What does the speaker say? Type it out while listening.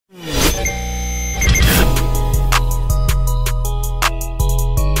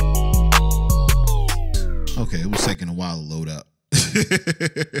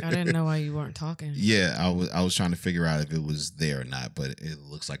I didn't know why you weren't talking. Yeah, I was trying to figure out if it was there or not, but it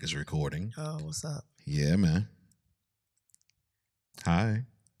looks like it's recording. Oh, what's up? Yeah, man. Hi.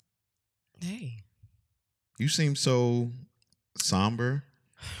 Hey. You seem so somber.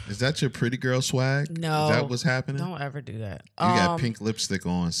 Is that your pretty girl swag? No. Is that what's happening? Don't ever do that. You got pink lipstick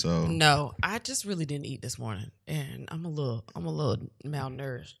on, so No, I just really didn't eat this morning, and I'm a little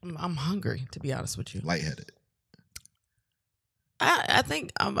malnourished. I'm hungry, to be honest with you. lightheaded. I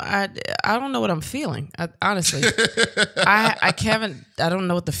think I don't know what I'm feeling. Honestly, I don't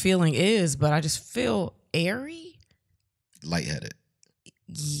know what the feeling is, but I just feel airy. Lightheaded.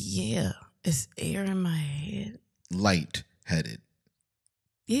 Yeah, it's air in my head. Lightheaded.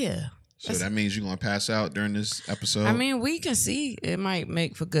 Yeah. So that means you're gonna pass out during this episode. I mean, we can see it might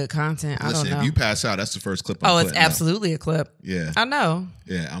make for good content. Listen, I don't know. if you pass out, that's the first clip. I'm it's absolutely a clip. Yeah, I know.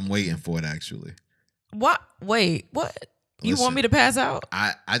 Yeah, I'm waiting for it actually. What? Wait, what? You want me to pass out?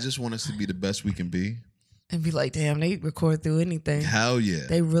 I just want us to be the best we can be. And be like, damn, they record through anything. Hell yeah.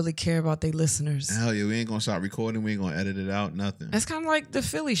 They really care about their listeners. Hell yeah, we ain't gonna start recording. We ain't gonna edit it out. Nothing. It's kind of like the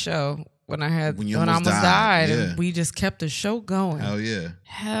Philly show when I almost almost yeah. died and we just kept the show going. Hell yeah.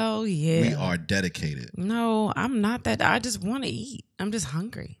 Hell yeah. We are dedicated. No, I'm not that. I just want to eat. I'm just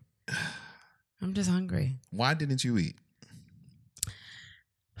hungry. I'm just hungry. Why didn't you eat?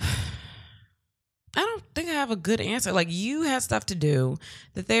 I don't think I have a good answer. Like, you had stuff to do.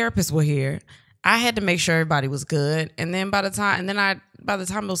 The therapists were here. I had to make sure everybody was good. And then by the time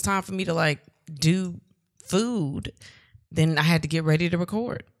it was time for me to like do food, then I had to get ready to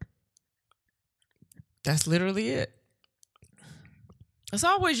record. That's literally it. It's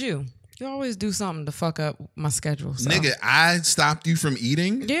always you. You always do something to fuck up my schedule. So. Nigga, I stopped you from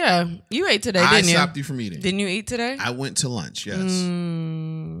eating? Yeah. You ate today, didn't you? I stopped you from eating. Didn't you eat today? I went to lunch, yes.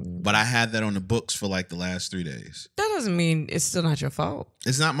 But I had that on the books for like the last 3 days. That doesn't mean it's still not your fault.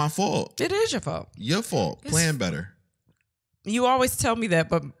 It's not my fault. It is your fault. Your fault. Plan better. You always tell me that,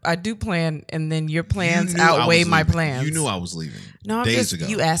 but I do plan, and then your plans outweigh my plans. You knew I was leaving. No, days ago.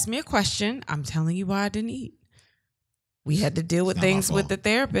 You asked me a question. I'm telling you why I didn't eat. We had to deal with things with the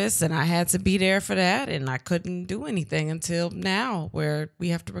therapist, and I had to be there for that, and I couldn't do anything until now, where we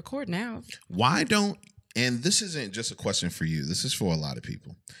have to record now. Why don't, and this isn't just a question for you, this is for a lot of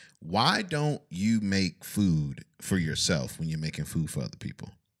people. Why don't you make food for yourself when you're making food for other people?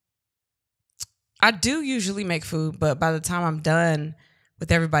 I do usually make food, but by the time I'm done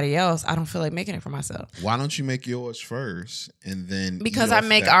with everybody else, I don't feel like making it for myself. Why don't you make yours first and then because I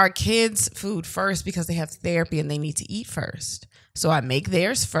make our kids food first because they have therapy and they need to eat first. So I make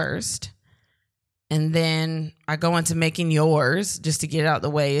theirs first, and then I go into making yours just to get it out the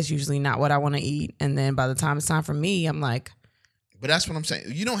way. It's usually not what I want to eat, and then by the time it's time for me, I'm like, but that's what I'm saying.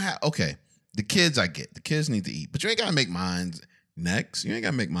 You don't have, okay, the kids I get. The kids need to eat, but you ain't got to make mine next. You ain't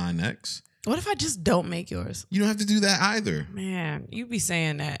got to make mine next. What if I just don't make yours? You don't have to do that either. Man, you be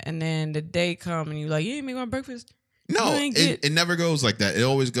saying that, and then the day come and you like, you ain't make my breakfast? No, it never goes like that. It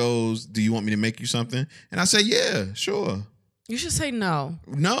always goes, do you want me to make you something? And I say, yeah, sure. You should say no.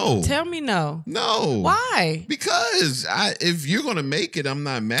 No. Tell me no. No. Why? Because if you're going to make it, I'm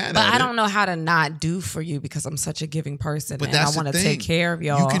not mad at it. But I don't know how to not do for you because I'm such a giving person, and I want to take care of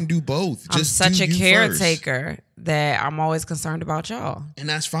y'all. You can do both. I'm such a caretaker that I'm always concerned about y'all. And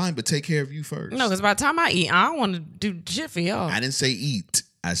that's fine, but take care of you first. No, because by the time I eat, I don't want to do shit for y'all. I didn't say eat.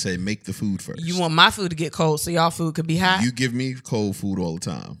 I said make the food first. You want my food to get cold so y'all food could be hot? You give me cold food all the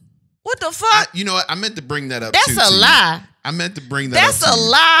time. What the fuck? You know what? I meant to bring that up. That's a lie. I meant to bring that up. That's a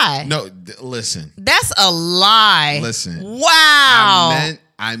lie. No, listen. That's a lie. Listen. Wow.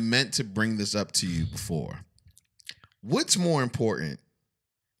 I meant to bring this up to you before. What's more important,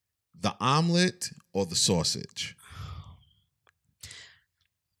 the omelet or the sausage?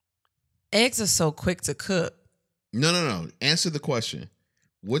 Eggs are so quick to cook. No. Answer the question.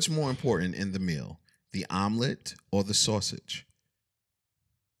 What's more important in the meal, the omelet or the sausage?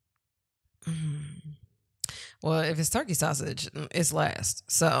 Well, if it's turkey sausage, it's last.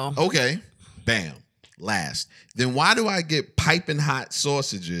 So okay, bam, last. Then why do I get piping hot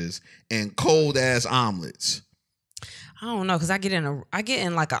sausages and cold ass omelets? I don't know, because I get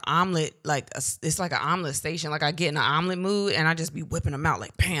in like an omelet, it's like an omelet station. Like I get in an omelet mood and I just be whipping them out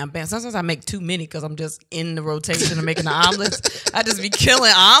like bam, bam. Sometimes I make too many because I'm just in the rotation of making the omelets. I just be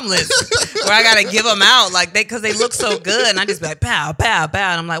killing omelets where I gotta give them out because they look so good, and I just be like pow, pow, pow,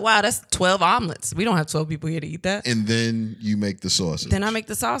 and I'm like, wow, that's 12 omelets. We don't have 12 people here to eat that. And then you make the sausage. Then I make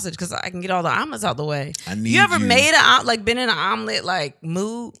the sausage because I can get all the omelets out the way. You ever made been in an omelet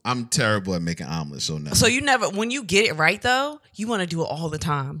mood? I'm terrible at making omelets, so no. So you never, when you get it right though, you want to do it all the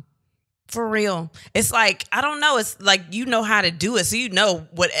time. For real. It's like, I don't know. It's like, you know how to do it. So you know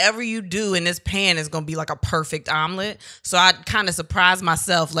whatever you do in this pan is going to be like a perfect omelet. So I kind of surprised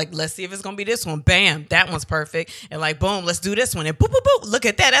myself. Like, let's see if it's going to be this one. Bam. That one's perfect. And like, boom, let's do this one. And boop, boop, boop. Look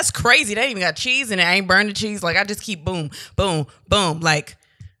at that. That's crazy. They even got cheese in it. I ain't burned the cheese. Like, I just keep boom, boom, boom. Like,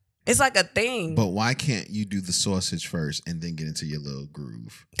 it's like a thing. But why can't you do the sausage first and then get into your little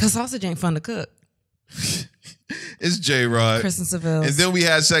groove? Because sausage ain't fun to cook. It's J-Rod. Kristen Seville. And then we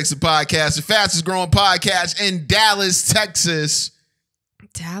had Sexy Podcast, the fastest growing podcast in Dallas, Texas.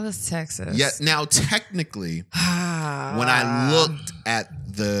 Dallas, Texas. Yeah. Now, technically, when I looked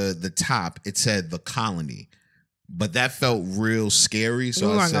at the top, it said The Colony. But that felt real scary. So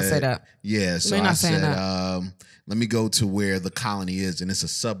we weren't going to say that. Yeah. So We're I not saying said, that. let me go to where The Colony is. And it's a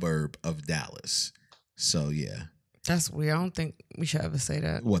suburb of Dallas. So, yeah. That's weird. I don't think we should ever say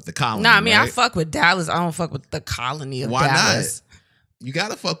that. What, The Colony? Nah, I mean, right? I fuck with Dallas. I don't fuck with the colony of Why Dallas. not? You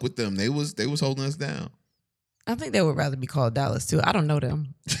gotta fuck with them. They was holding us down. I think they would rather be called Dallas too. I don't know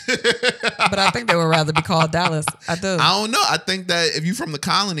them, but I think they would rather be called Dallas. I do. I don't know. I think that if you from the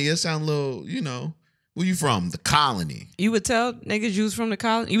colony, it sound a little, where you from? The colony. You would tell niggas you was from the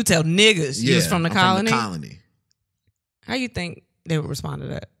colony. You would tell niggas you was from the colony. From the colony. How you think they would respond to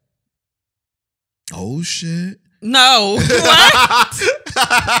that? Oh shit. No. What?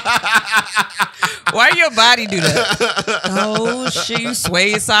 Why your body do that? Oh shit, you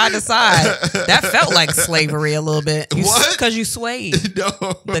swayed side to side. That felt like slavery a little bit. What? Because you swayed. No.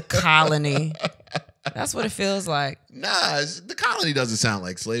 The colony. That's what it feels like. Nah, the colony doesn't sound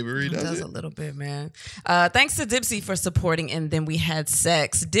like slavery, does it? Does a little bit, man. Thanks to Dipsea for supporting And Then We Had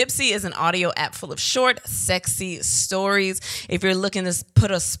Sex. Dipsea is an audio app full of short, sexy stories. If you're looking to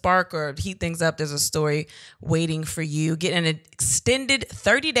put a spark or heat things up, there's a story waiting for you. Get an extended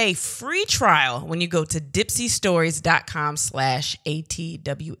 30-day free trial when you go to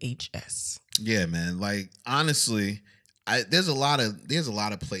dipseastories.com/ATWHS. Yeah, man. Like, honestly, there's a lot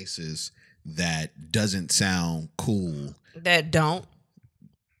of places that doesn't sound cool. That don't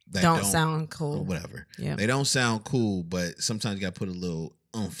sound cool. Whatever. Yeah. They don't sound cool, but sometimes you got to put a little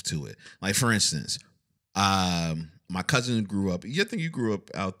oomph to it. Like, for instance, my cousin grew up, you think you grew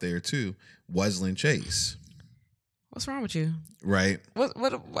up out there too, Wesleyan Chase. What's wrong with you? Right?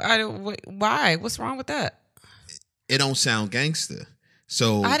 Why? What's wrong with that? It don't sound gangster.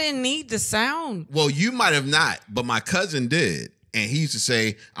 So I didn't need the sound. Well, you might have not, but my cousin did. And he used to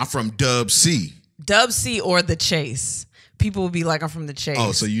say, I'm from Dub C. Dub C or the Chase. People would be like, I'm from the Chase.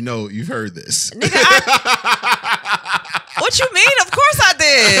 Oh, so you've heard this. Nigga, what you mean? Of course I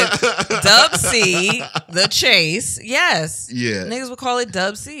did. Dub C, the Chase. Yes. Yeah. Niggas would call it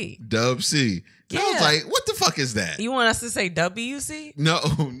Dub C. Dub C. Yeah. I was like, what the fuck is that? You want us to say WC? No.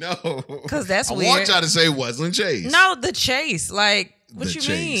 Because that's weird. I want y'all to say Wesleyan Chase. No, the Chase. Like, what the you Chase.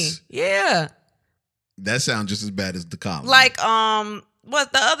 mean? Yeah. That sounds just as bad as the colony. Like,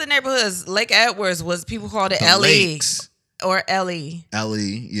 what the other neighborhoods, Lake Edwards, was people called it the LE. Lakes. Or LE. LE,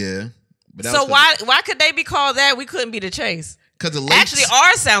 yeah. But so why could they be called that? We couldn't be the Chase. Because the Lakes. Actually,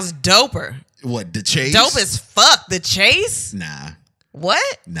 ours sounds doper. What, the Chase? Dope as fuck. The Chase? Nah.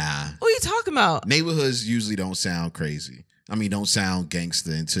 What? Nah. What are you talking about? Neighborhoods usually don't sound crazy. I mean, don't sound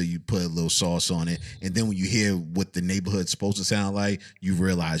gangster until you put a little sauce on it. And then when you hear what the neighborhood's supposed to sound like, you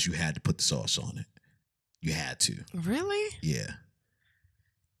realize you had to put the sauce on it. You had to. Really? Yeah.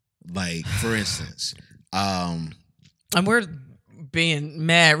 Like, for instance, and we're being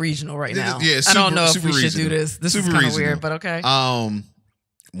mad regional right now. Yeah, I don't know if we regional. should do this. This super is kind of regional. weird, but okay.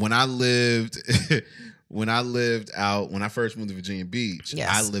 When I first moved to Virginia Beach, yes.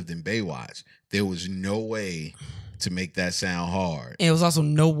 I lived in Baywatch. There was no way to make that sound hard. And it was also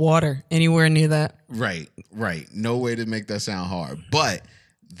no water anywhere near that. Right. No way to make that sound hard. But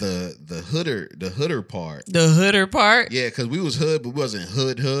the hooder part. The hooder part? Yeah, because we was hood, but we wasn't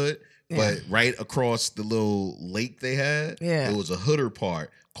hood. Yeah. But right across the little lake they had, it was a hooder part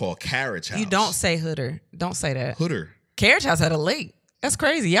called Carriage House. You don't say hooder. Don't say that. Hooder. Carriage House had a lake. That's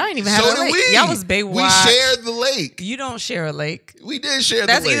crazy. Y'all ain't even have a lake. We. Y'all was Baywatch. We shared the lake. You don't share a lake. We did share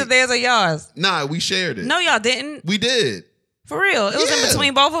That's the lake. either theirs or yours. Nah, we shared it. No, y'all didn't. We did. For real. It was in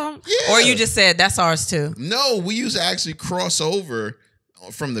between both of them? Yeah. Or you just said, that's ours too? No, we used to actually cross over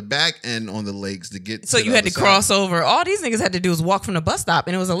from the back end on the lakes to get So you had to cross over. All these niggas had to do was walk from the bus stop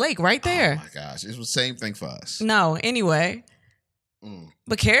and it was a lake right there. Oh my gosh. It was the same thing for us. No, anyway.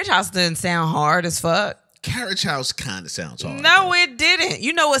 But Carriage House didn't sound hard as fuck. Carriage House kind of sounds hard. No, it didn't.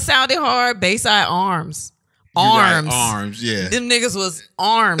 You know what sounded hard? Bayside Arms. Right, arms, yeah. Them niggas was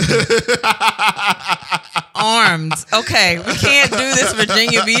armed. Armed. Okay, we can't do this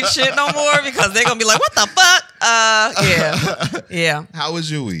Virginia Beach shit no more because they're gonna be like, what the fuck? Yeah. How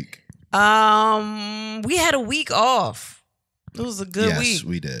was your week? We had a week off. It was a good week. Yes,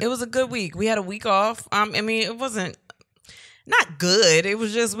 we did. It was a good week. We had a week off. I mean, it wasn't not good. It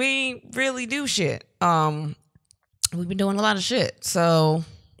was just we ain't really do shit. We've been doing a lot of shit. So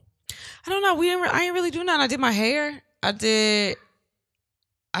I don't know. I ain't really do nothing. I did my hair. I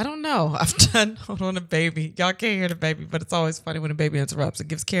don't know. I've done, hold on, a baby. Y'all can't hear the baby, but it's always funny when a baby interrupts. It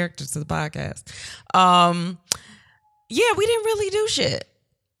gives character to the podcast. Yeah, we didn't really do shit.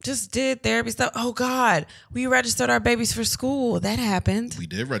 Just did therapy stuff. Oh, God. We registered our babies for school. That happened. We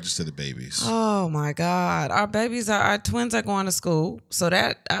did register the babies. Oh, my God. Our twins are going to school. So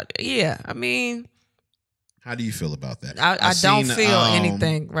that, yeah, I mean. How do you feel about that? I don't feel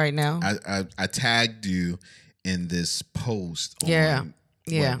anything right now. I tagged you in this post on,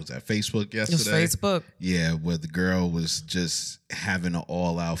 what was that, Facebook yesterday? It was Facebook. Yeah, where the girl was just having an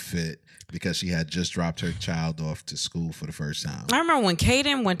all-out fit because she had just dropped her child off to school for the first time. I remember when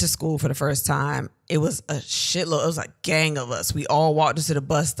Kaden went to school for the first time, it was a shitload. It was like a gang of us. We all walked into the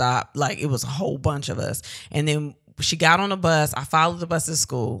bus stop. Like, it was a whole bunch of us. And then she got on the bus. I followed the bus to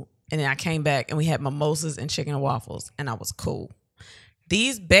school. And then I came back and we had mimosas and chicken and waffles. And I was cool.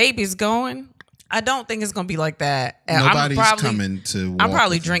 These babies going, I don't think it's going to be like that. Nobody's coming to walk. I'll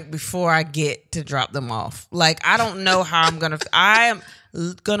probably drink before I get to drop them off. Like, I don't know how I'm going to... I am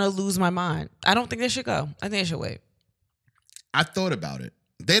going to lose my mind. I don't think they should go. I think they should wait. I thought about it.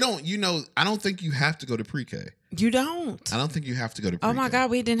 They don't, I don't think you have to go to pre-K. You don't? I don't think you have to go to pre-K. Oh, my God.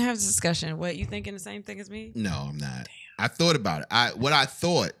 We didn't have this discussion. What, you thinking the same thing as me? No, I'm not. Damn. I thought about it. What I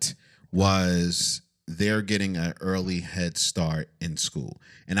thought was they're getting an early head start in school.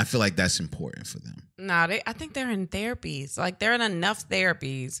 And I feel like that's important for them. Nah, I think they're in therapies. Like, they're in enough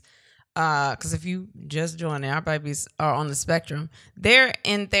therapies. Because if you just joined, our babies are on the spectrum. They're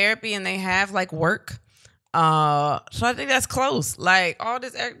in therapy and they have, like, work. So I think that's close. Like, all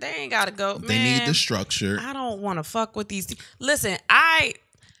this, they ain't got to go. They need the structure. I don't want to fuck with these. Listen,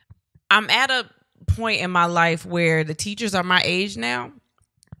 I'm at a point in my life where the teachers are my age now.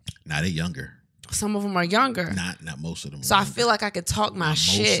 Now they're younger. Some of them are younger. Not most of them. So I feel like I could talk my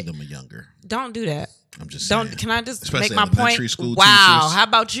shit. Most of them are younger. Don't do that. I'm just saying. Can I just Especially make my point? School wow. teachers. How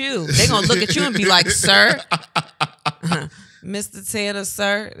about you? They're going to look at you and be like, sir, Mr. Tanner,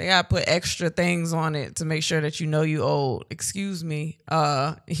 sir. They got to put extra things on it to make sure that you know you old. Excuse me.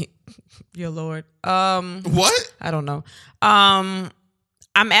 Your Lord. What? I don't know. I'm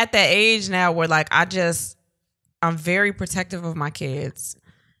at that age now where, like, I'm very protective of my kids.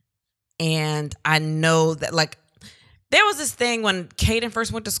 And I know that, like, there was this thing when Kaden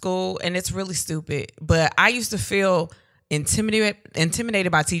first went to school, and it's really stupid, but I used to feel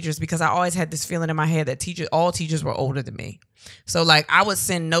intimidated by teachers because I always had this feeling in my head that all teachers were older than me. So, like, I would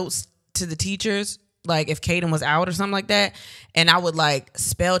send notes to the teachers, like, if Kaden was out or something like that, and I would, like,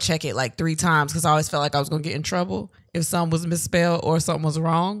 spell check it, like, 3 times because I always felt like I was going to get in trouble if something was misspelled or something was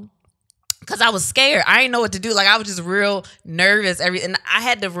wrong. Because I was scared. I didn't know what to do. Like, I was just real nervous. And I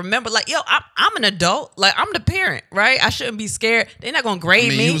had to remember, like, yo, I'm an adult. Like, I'm the parent, right? I shouldn't be scared. They're not going to grade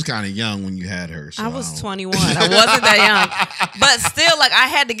me. You was kind of young when you had her. So I was 21. I wasn't that young. But still, like, I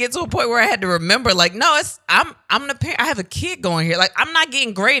had to get to a point where I had to remember, like, no, I'm the parent. I have a kid going here. Like, I'm not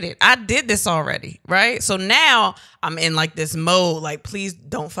getting graded. I did this already, right? So now I'm in, like, this mode, like, please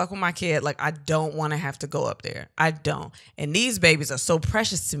don't fuck with my kid. Like, I don't want to have to go up there. I don't. And these babies are so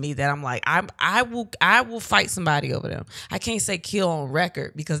precious to me that I'm like, I will fight somebody over them. I can't say kill on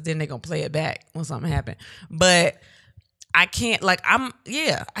record because then they're going to play it back when something happened. But I can't, like, I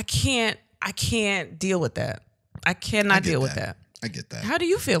can't deal with that. I cannot deal with that. I get that. How do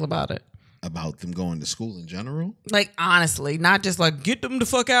you feel about it? About them going to school in general? Like, honestly, not just like, get them the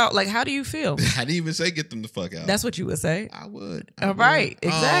fuck out. Like, how do you feel? I didn't even say get them the fuck out. That's what you would say. I would. Right,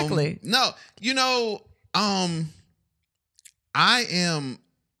 exactly. No,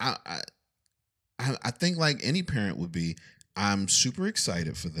 I think like any parent would be, I'm super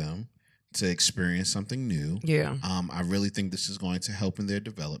excited for them to experience something new. Yeah. I really think this is going to help in their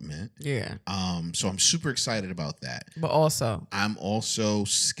development. Yeah. So I'm super excited about that. But also, I'm also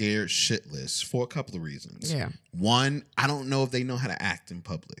scared shitless for a couple of reasons. Yeah. One, I don't know if they know how to act in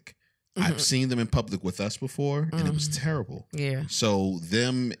public. Mm-hmm. I've seen them in public with us before, and it was terrible. Yeah. So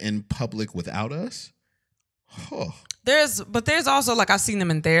them in public without us, There's also, like, I've seen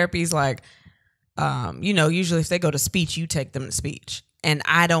them in therapies, like, usually if they go to speech, you take them to speech. And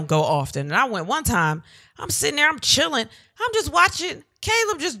I don't go often. And I went one time, I'm sitting there, I'm chilling. I'm just watching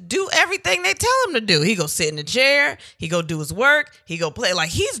Caleb just do everything they tell him to do. He go sit in the chair. He go do his work. He go play. Like,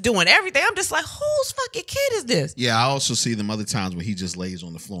 he's doing everything. I'm just like, whose fucking kid is this? Yeah, I also see them other times when he just lays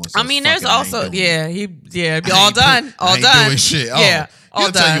on the floor. And says, I mean, there's also, all done. I ain't doing shit. Oh, yeah, all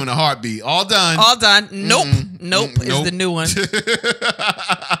he'll done. tell you in a heartbeat. All done. All done. Nope. Nope is nope. the new one.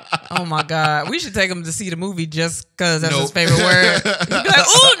 Oh my God. We should take him to see the movie just because that's his favorite word. He'd be like,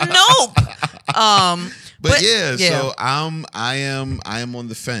 oh, nope. But yeah, so I am on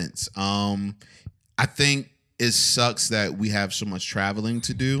the fence. I think it sucks that we have so much traveling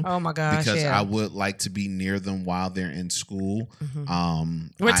to do. Oh my gosh. Because I would like to be near them while they're in school.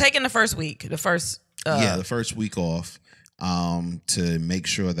 We're taking the first week. The first week off. To make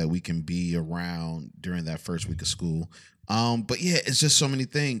sure that we can be around during that first week of school. But yeah, it's just so many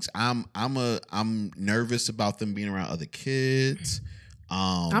things. I'm nervous about them being around other kids.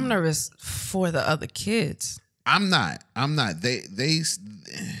 I'm nervous for the other kids. I'm not. They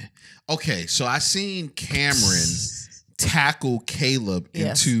okay, so I seen Cameron tackle Caleb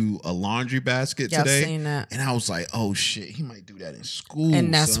into a laundry basket today. I've seen that. And I was like, oh shit, he might do that in school.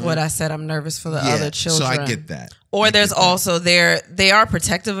 And that's what I said. I'm nervous for the other children. So I get that. Or there's also they are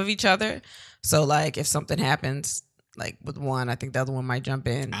protective of each other. So like if something happens, like with one, I think the other one might jump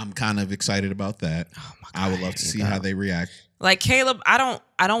in. I'm kind of excited about that. Oh my God, I would love to see how they react. Like Caleb, I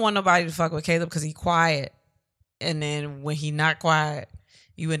don't want nobody to fuck with Caleb because he's quiet. And then when he not quiet,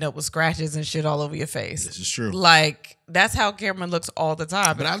 you end up with scratches and shit all over your face. This is true. Like, that's how Cameron looks all the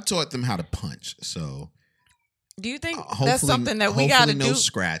time. But I've taught them how to punch, so... Do you think that's something that we got to do? No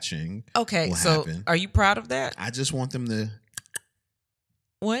scratching. Okay, so happen. Are you proud of that? I just want them to...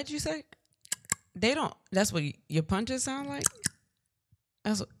 What'd you say? They don't... That's what your punches sound like?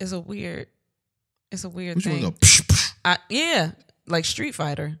 It's a weird Which thing. One go, yeah, like Street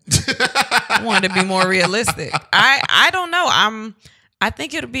Fighter. I wanted to be more realistic. I don't know. I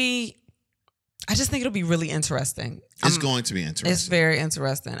just think it'll be really interesting. It's going to be interesting. It's very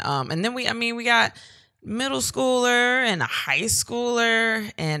interesting. And then we got middle schooler and a high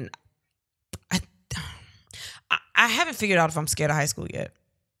schooler, and I haven't figured out if I'm scared of high school yet.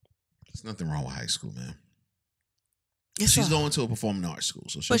 There's nothing wrong with high school, man. She's going to a performing arts school,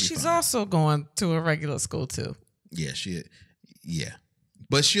 so she's fine. Also going to a regular school too. Yeah,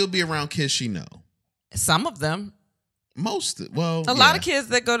 but she'll be around kids she know. Some of them. A lot of kids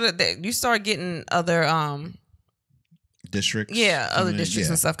that go to you start getting other districts. Yeah, other districts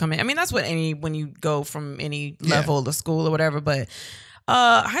and stuff come in. I mean, that's what when you go from any level of school or whatever. But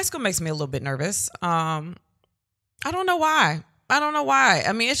high school makes me a little bit nervous. I don't know why.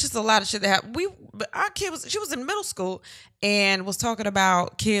 I mean, it's just a lot of shit that happened. Our kid she was in middle school and was talking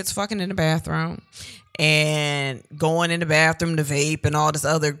about kids fucking in the bathroom and going in the bathroom to vape and all this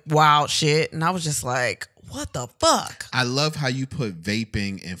other wild shit. And I was just like, what the fuck? I love how you put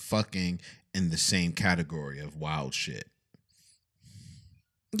vaping and fucking in the same category of wild shit.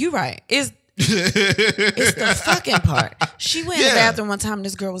 You right. It's the fucking part. She went in the bathroom one time and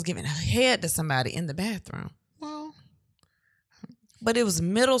this girl was giving her head to somebody in the bathroom. Well, but it was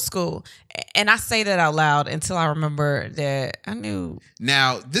middle school. And I say that out loud until I remember that I knew.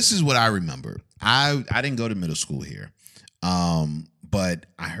 Now, this is what I remember. I didn't go to middle school here. But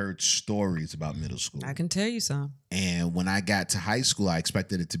I heard stories about middle school. I can tell you some. And when I got to high school, I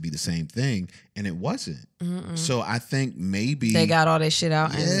expected it to be the same thing, and it wasn't. Mm-mm. So I think maybe... They got all that shit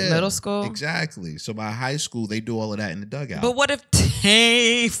out in middle school? Exactly. So by high school, they do all of that in the dugout. But what if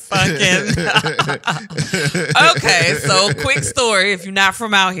they fucking... Okay, so quick story, if you're not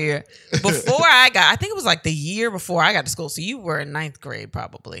from out here. Before I think it was like the year before I got to school. So you were in 9th grade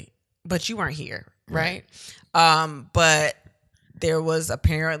probably, but you weren't here, right? But... There was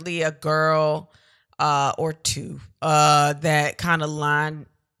apparently a girl or two that kind of lined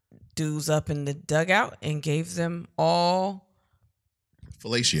dudes up in the dugout and gave them all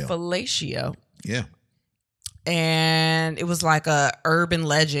fellatio. Yeah. And it was like a urban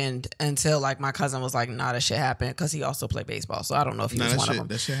legend until like my cousin was like, nah, that shit happened because he also played baseball. So I don't know if he was one of them.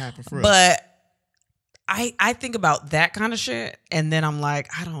 That shit happened for us. But I think about that kind of shit, and then I'm like,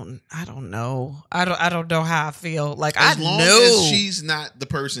 I don't know. I don't know how I feel. Like, as long as she's not the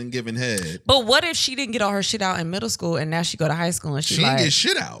person giving head. But what if she didn't get all her shit out in middle school, and now she go to high school and she didn't get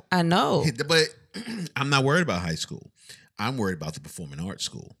shit out? I know, but I'm not worried about high school. I'm worried about the performing arts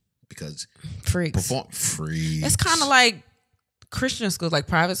school because freaks. It's kind of like Christian schools, like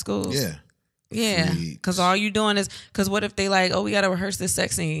private schools. Yeah, because all you doing is what if they like, oh, we got to rehearse this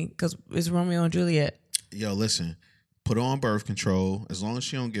sex scene because it's Romeo and Juliet. Yo, listen, put her on birth control. As long as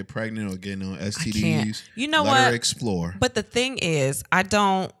she don't get pregnant or get no STDs, you know let her explore. But the thing is, I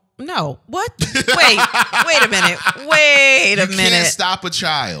don't No. What? Wait a minute. Wait a You minute. can't stop a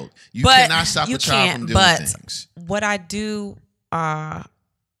child. You But cannot stop you a child can't, from doing but things. what I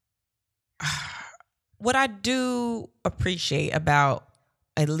do appreciate about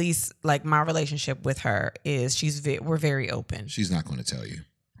at least like my relationship with her is we're very open. She's not going to tell you.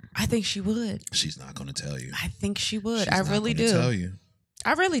 I think she would. She's not going to tell you. I think she would. She's I not really gonna do. Tell you.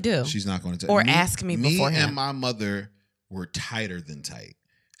 I really do. She's not going to tell. Or ask me beforehand. Me and my mother were tighter than tight.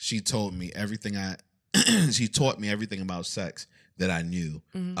 She told me everything she taught me everything about sex that I knew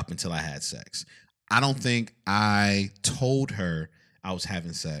up until I had sex. I don't think I told her I was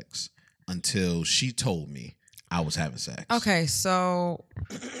having sex until she told me I was having sex. Okay, so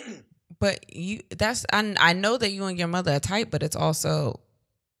but I know that you and your mother are tight, but it's also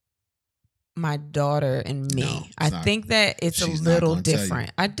my daughter and me. No, I think that it's a little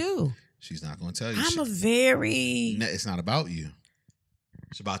different. I do. She's not going to tell you. It's not about you.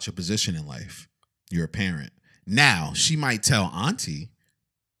 It's about your position in life. You're a parent. Now, she might tell auntie.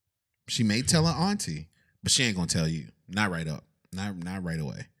 She may tell her auntie, but she ain't going to tell you. Not right up. Not right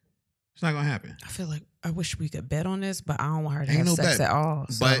away. It's not going to happen. I feel like I wish we could bet on this, but I don't want her to Ain't have no sex bet. at all.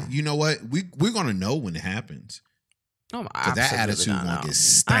 So. But you know what? We're going to know when it happens. Oh, Because that attitude won't get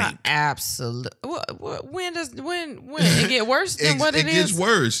stank. Absolutely. When it get worse than what it is? It gets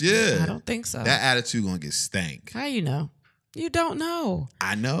worse, yeah. I don't think so. That attitude gonna get stank. How you know? You don't know.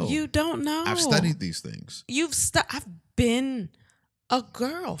 I know. You don't know. I've studied these things. I've been a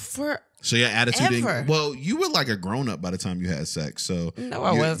girl for. So your attitude ever. Well, you were like a grown up by the time you had sex. So no,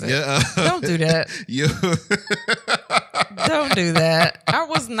 I wasn't. Yeah. Don't do that. Don't do that. I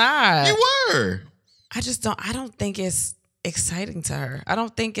was not. You were. I don't think it's exciting to her. I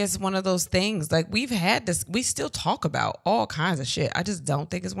don't think it's one of those things. Like we've had this, we still talk about all kinds of shit. I just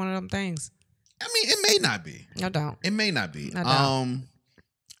don't think it's one of them things. I mean, it may not be. I don't. It may not be. I don't.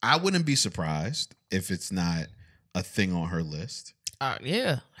 I wouldn't be surprised if it's not a thing on her list.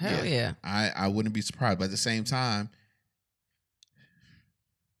 Yeah. Hell yeah. I wouldn't be surprised. But at the same time,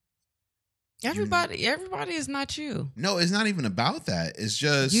 everybody is not you. No, it's not even about that. It's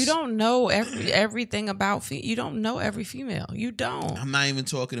just you don't know everything about you don't know every female. You don't. I'm not even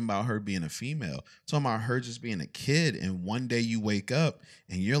talking about her being a female. I'm talking about her just being a kid, and one day you wake up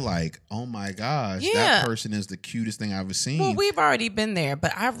and you're like, oh my gosh, that person is the cutest thing I've ever seen. Well, we've already been there,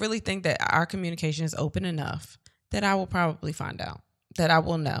 but I really think that our communication is open enough that I will probably find out, that I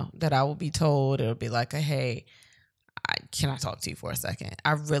will know, that I will be told. It'll be like, hey, can I talk to you for a second?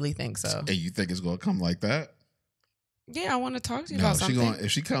 I really think so. And you think it's going to come like that? Yeah, I want to talk to you about something.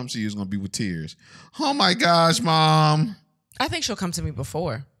 If she comes to you, it's going to be with tears. Oh my gosh, Mom. I think she'll come to me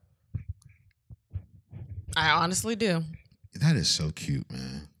before. I honestly do. That is so cute,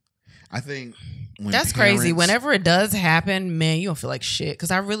 man. I think that's crazy. Whenever it does happen, man, you don't feel like shit,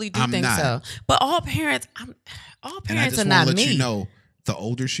 because I really do think so. But all parents are not me. And I just want to let you know, the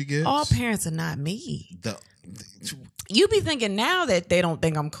older she gets, all parents are not me. You be thinking now that they don't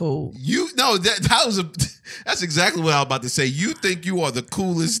think I'm cool. That's exactly what I was about to say. You think you are the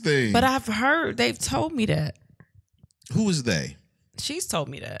coolest thing. But I've heard they've told me that. Who is they? She's told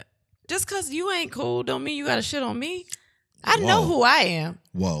me that. Just because you ain't cool don't mean you got to shit on me. I know who I am.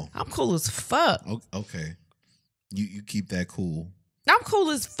 Whoa. I'm cool as fuck. Okay. You keep that cool. I'm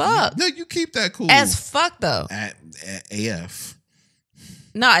cool as fuck. You keep that cool. As fuck though. At AF.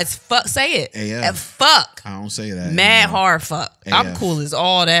 No, it's fuck. Say it. AF. At fuck. I don't say that. Mad hard fuck. AF. I'm cool as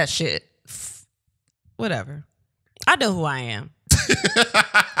all that shit. Whatever. I know who I am.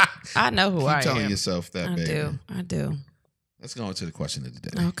 I know who I am. Keep telling yourself that, baby. I do. Let's go on to the question of the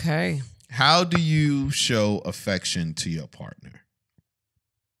day. Okay. How do you show affection to your partner?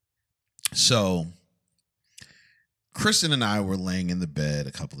 So, Kristen and I were laying in the bed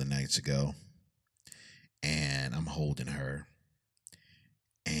a couple of nights ago, and I'm holding her,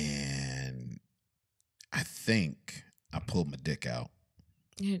 and I think I pulled my dick out.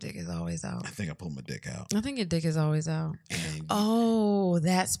 Your dick is always out. I think I pulled my dick out. I think your dick is always out. And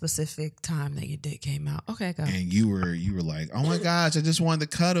that specific time that your dick came out. Okay, go. And you were like, oh my gosh, I just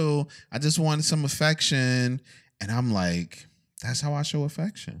wanted to cuddle. I just wanted some affection. And I'm like, that's how I show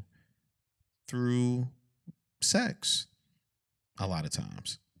affection. Through sex. A lot of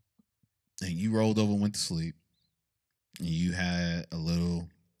times. And you rolled over and went to sleep. And you had a little,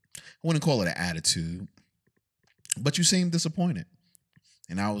 I wouldn't call it an attitude, but you seemed disappointed.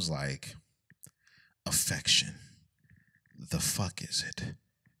 And I was like, affection. The fuck is it?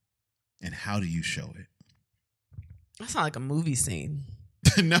 And how do you show it? That sounds like a movie scene.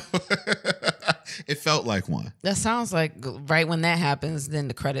 No. It felt like one. That sounds like right when that happens, then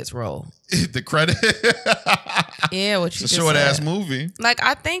the credits roll. The credit. Yeah, what you It's a just short ass said. movie. Like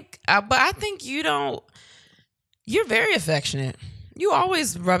I think, but I think you don't. You're very affectionate. You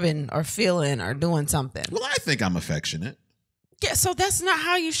always rubbing or feeling or doing something. Well, I think I'm affectionate. Yeah, so that's not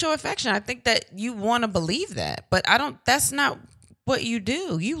how you show affection. I think that you want to believe that, but I don't. That's not what you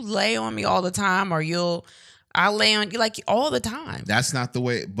do. You lay on me all the time, or I lay on you like all the time. That's not the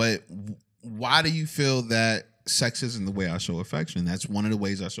way. But why do you feel that sex isn't the way I show affection? That's one of the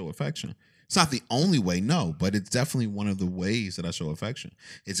ways I show affection. It's not the only way, no, but it's definitely one of the ways that I show affection.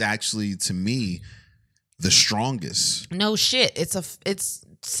 It's actually, to me, the strongest. No shit. It's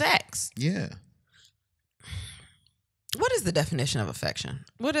sex. Yeah. What is the definition of affection?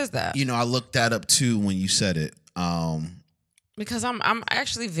 What is that? You know, I looked that up too when you said it. Because I'm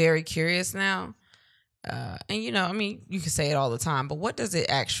actually very curious now. And you know, I mean, you can say it all the time, but what does it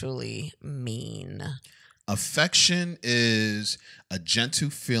actually mean? Affection is a gentle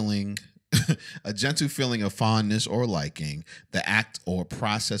feeling, a gentle feeling of fondness or liking, the act or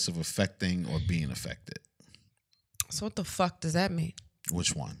process of affecting or being affected. So what the fuck does that mean?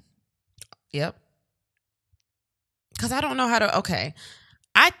 Which one? Yep. Because I don't know how to. Okay,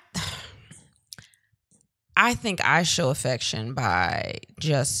 I think I show affection by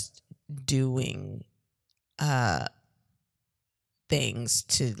just doing things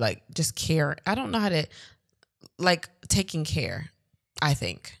to like just care. I don't know how to like taking care. I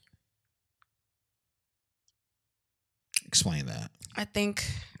think. Explain that. I think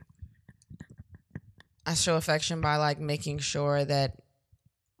I show affection by like making sure that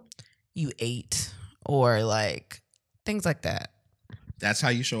you ate or like things like that. That's how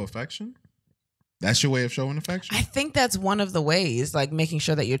you show affection? That's your way of showing affection? I think that's one of the ways, like making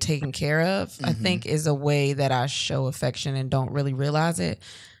sure that you're taken care of, I think is a way that I show affection and don't really realize it.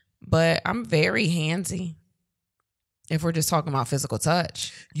 But I'm very handsy if we're just talking about physical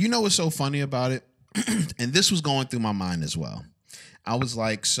touch. You know what's so funny about it? And this was going through my mind as well. I was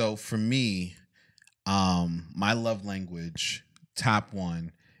like, so for me, my love language, top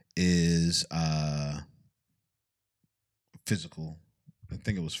one is physical. I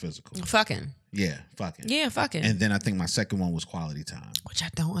think it was physical. Fucking. Yeah, fucking. Yeah, fucking. And then I think my second one was quality time. Which I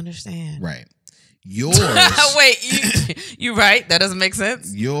don't understand. Right. Yours. Wait, you right? That doesn't make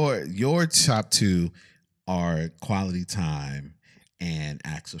sense. Your top two are quality time and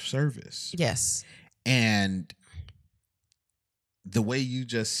acts of service. Yes. And the way you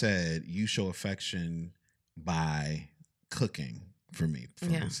just said, you show affection by cooking for me, for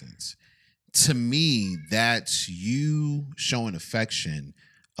instance. To me, that's you showing affection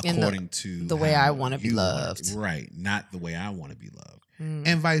according to the way I want to be loved. Right. Not the way I want to be loved.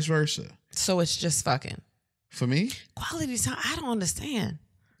 And vice versa. So it's just fucking. For me? Quality time, I don't understand.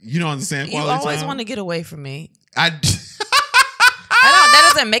 You don't understand quality time? time? You always want to get away from me. I don't.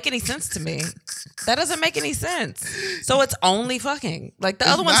 That doesn't make any sense to me. That doesn't make any sense. So it's only fucking. Like the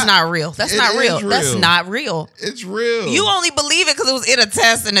other one's not real. That's not real. That's not real. It's real. You only believe it because it was in a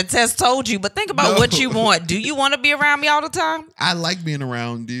test and the test told you. But think about what you want. Do you want to be around me all the time? I like being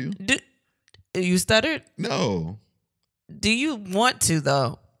around you. You stuttered? No. Do you want to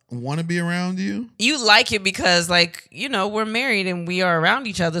though? Want to be around you? You like it because like, you know, we're married and we are around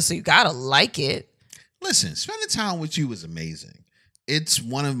each other. So you got to like it. Listen, spending time with you is amazing. It's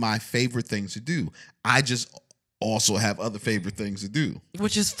one of my favorite things to do. I just also have other favorite things to do.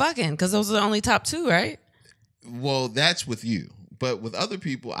 Which is fucking, because those are the only top two, right? Well, that's with you. But with other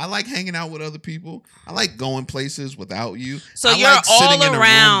people, I like hanging out with other people. I like going places without you. So I you're like all in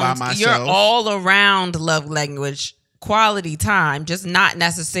around. A room by myself. You're all around love language, quality time, just not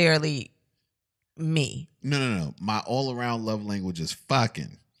necessarily me. No. My all around love language is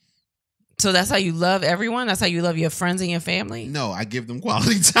fucking. So that's how you love everyone? That's how you love your friends and your family? No, I give them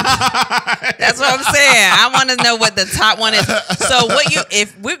quality time. That's what I'm saying. I want to know what the top one is. So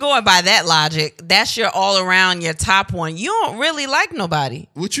if we're going by that logic, that's your all around, your top one. You don't really like nobody.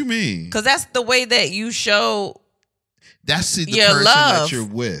 What you mean? Because that's the way that you show that's the your person love that you're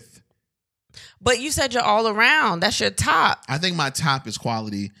with. But you said you're all around. That's your top. I think my top is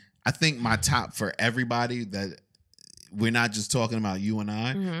quality. I think my top for everybody that we're not just talking about you and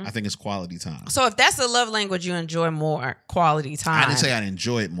I think it's quality time. So if that's the love language you enjoy more, quality time. I didn't say I'd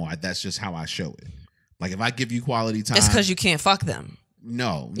enjoy it more. That's just how I show it. Like if I give you quality time. It's because you can't fuck them.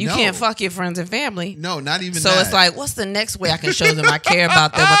 No. You can't fuck your friends and family. No, not even so that. So it's like, what's the next way I can show them I care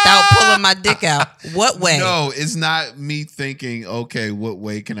about them without pulling my dick out? What way? No, it's not me thinking, okay, what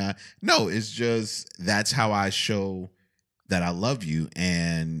way can I? No, it's just that's how I show that I love you.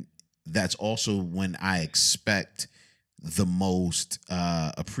 And that's also when I expect the most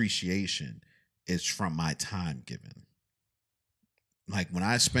appreciation it's from my time given. Like when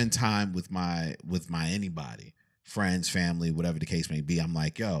I spend time with my anybody, friends, family, whatever the case may be, I'm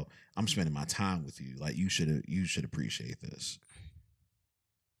like, yo, I'm spending my time with you. Like you should appreciate this.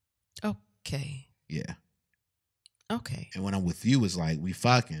 Okay. Yeah. Okay. And when I'm with you, it's like we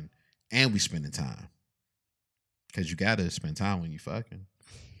fucking and we spending time. Cause you gotta spend time when you fucking.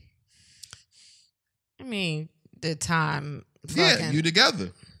 I mean, the time. Yeah, you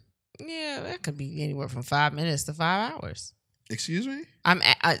together. Yeah, that could be anywhere from 5 minutes to 5 hours. Excuse me?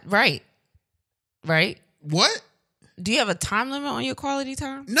 Right. Right? What? Do you have a time limit on your quality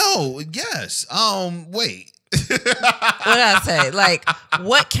time? No, yes. Wait. What did I say? Like,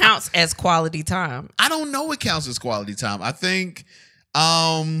 what counts as quality time? I don't know what counts as quality time. I think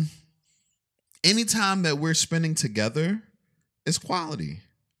any time that we're spending together is quality.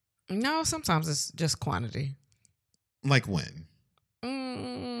 No, sometimes it's just quantity. Like when?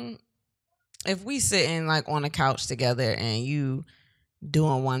 If we sitting like on a couch together and you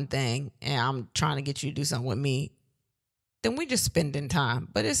doing one thing and I'm trying to get you to do something with me, then we just spending time.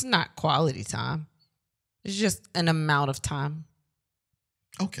 But it's not quality time. It's just an amount of time.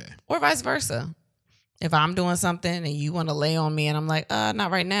 Okay. Or vice versa. If I'm doing something and you want to lay on me and I'm like,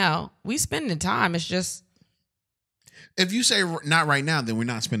 not right now. We spending time. It's just. If you say not right now, then we're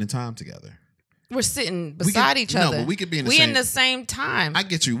not spending time together. We're sitting beside each other. No, but we could be in the same. same. We in the same time. I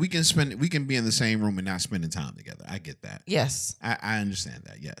get you. We can be in the same room and not spending time together. I get that. Yes. I understand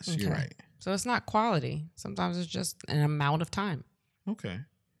that. Yes, okay. You're right. So it's not quality. Sometimes it's just an amount of time. Okay.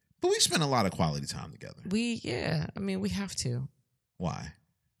 But we spend a lot of quality time together. I mean, we have to. Why?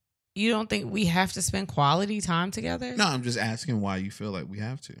 You don't think we have to spend quality time together? No, I'm just asking why you feel like we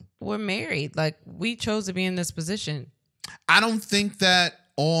have to. We're married. Like, we chose to be in this position. I don't think that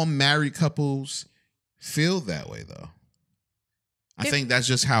all married couples feel that way, though. I think that's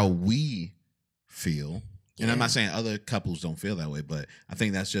just how we feel. And I'm not saying other couples don't feel that way, but I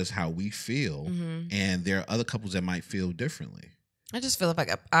think that's just how we feel. Mm-hmm. And there are other couples that might feel differently. I just feel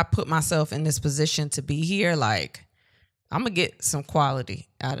like I put myself in this position to be here. Like, I'm going to get some quality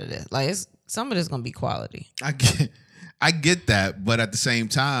out of this. Like, some of this going to be quality. I get that. But at the same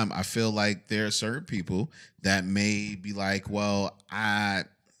time, I feel like there are certain people that may be like, well,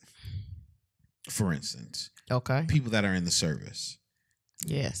 for instance, okay, people that are in the service.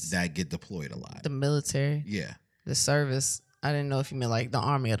 Yes. That get deployed a lot. The military. Yeah. The service. I didn't know if you meant like the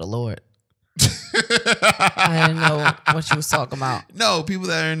army of the Lord. I didn't know what you was talking about. No, people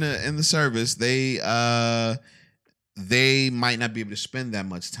that are in the service, they might not be able to spend that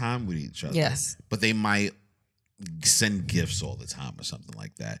much time with each other. Yes. But they might send gifts all the time or something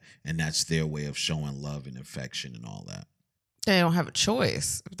like that. And that's their way of showing love and affection and all that. They don't have a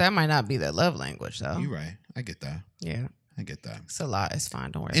choice. That might not be their love language, though. You're right. I get that. Yeah. I get that. It's a lot. It's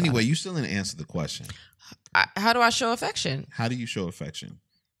fine. Don't worry anyway, about it. You still didn't answer the question. How do I show affection? How do you show affection?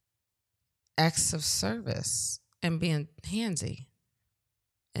 Acts of service and being handsy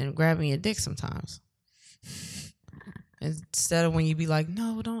and grabbing your dick sometimes. Instead of when you be like,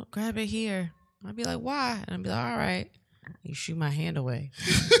 no, don't grab it here. I'd be like, why? And I'd be like, all right. You shoot my hand away.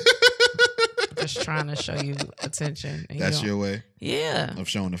 Just trying to show you attention. That's your way? Yeah. Of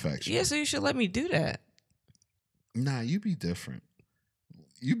showing affection. Yeah, so you should let me do that. Nah, you be different.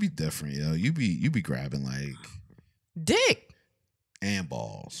 You be different, yo. You be grabbing like dick and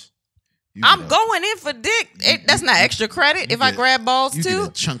balls. I'm going in for dick. That's not extra credit if I grab balls you too. Get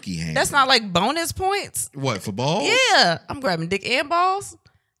a chunky hand. That's not like bonus points. What, for balls? Yeah, I'm grabbing dick and balls.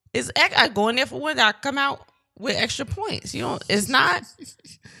 I go in there for one. I come out with extra points. You know, it's not.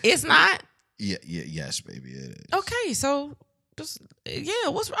 It's not. Yeah. Yes, baby. It is. Okay, so just I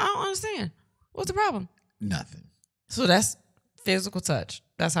don't understand. What's the problem? Nothing. So that's physical touch.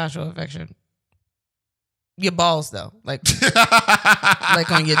 That's how I show affection. Your balls, though, like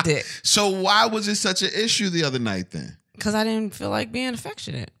on your dick. So why was it such an issue the other night then? Because I didn't feel like being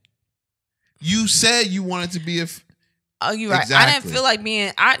affectionate. You said you wanted to be Oh, you're right. Exactly. I didn't feel like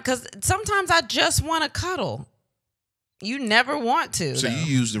being. Because sometimes I just want to cuddle. You never want to. So you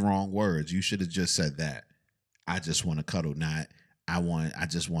used the wrong words. You should have just said that. I just want to cuddle, not I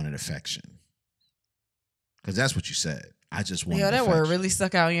just wanted affection. Because that's what you said. I just wanted that affection. word really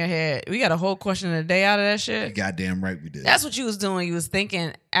stuck out in your head. We got a whole question of the day out of that shit. You're goddamn right we did. That's what you was doing. You was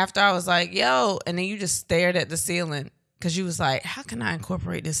thinking after I was like, yo, and then you just stared at the ceiling because you was like, how can I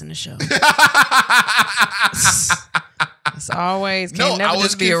incorporate this in the show? It's always can't never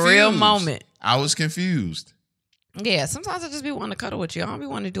just be confused. A real moment. I was confused. Yeah, sometimes I just be wanting to cuddle with you. I don't be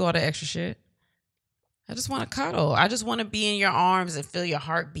wanting to do all the extra shit. I just want to cuddle. I just want to be in your arms and feel your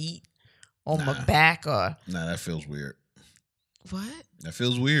heartbeat on my back or. Nah, that feels weird. What? That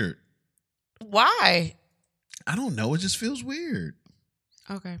feels weird. Why? I don't know. It just feels weird.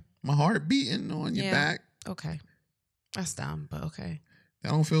 Okay. My heart beating on your back. Okay. That's dumb, but okay. That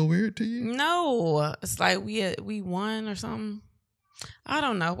don't feel weird to you? No. It's like we won or something. I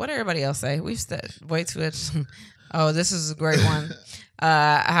don't know. What everybody else say? We've said way too much. Oh, this is a great one.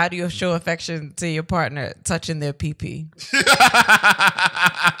 How do you show affection to your partner? Touching their pee-pee.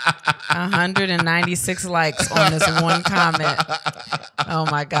 196 likes on this one comment. Oh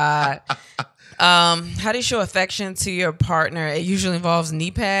my God. How do you show affection to your partner? It usually involves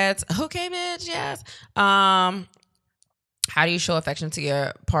knee pads. Okay, bitch, yes. How do you show affection to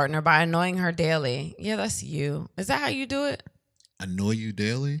your partner? By annoying her daily. Yeah, that's you. Is that how you do it? Annoy you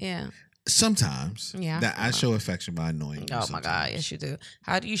daily? Yeah. Sometimes. Yeah. That I show affection by annoying you. Oh my sometimes. God, yes you do.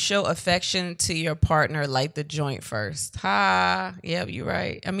 How do you show affection to your partner? Light the joint first. Ha. Yep, you're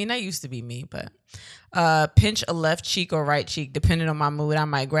right. I mean, that used to be me, but pinch a left cheek or right cheek. Depending on my mood, I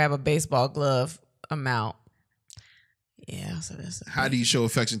might grab a baseball glove amount. Yeah, so that's How do you show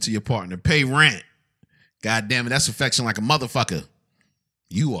affection to your partner? Pay rent. God damn it, that's affection like a motherfucker.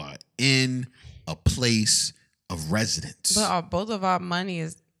 You are in a place of residence. But both of our money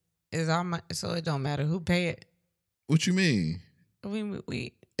is our money, so it don't matter who pay it. What you mean?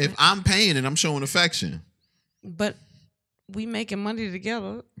 We If I'm paying it, I'm showing affection. but we making money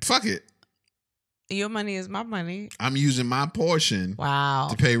together. Fuck it. Your money is my money. I'm using my portion Wow.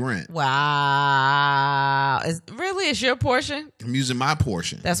 to pay rent. Wow. Really? It's your portion? I'm using my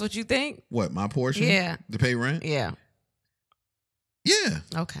portion. That's what you think? What, my portion? Yeah. To pay rent? Yeah. Yeah.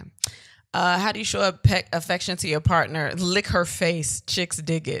 Okay. How do you show affection to your partner? Lick her face. Chicks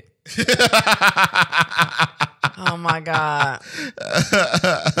dig it. Oh my God.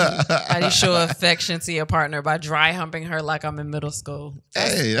 How do you show affection to your partner? By dry humping her like I'm in middle school.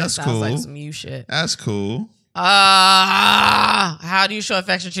 Hey, that's that cool. sounds like some you shit. That's cool. How do you show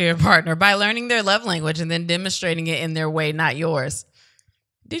affection to your partner? By learning their love language and then demonstrating it in their way, not yours.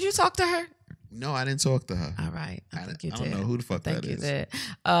 Did you talk to her? No, I didn't talk to her. All right. I think you I did. don't know who the fuck I think that you is. did.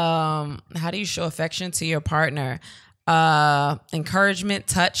 How do you show affection to your partner? Encouragement,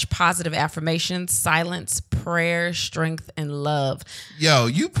 touch, positive affirmations, silence, prayer, strength, and love. Yo,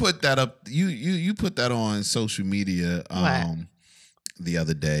 you put that up. You put that on social media the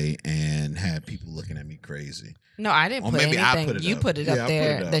other day and had people looking at me crazy. No, I didn't Or put maybe I anything. put it You up. put it Yeah, I up put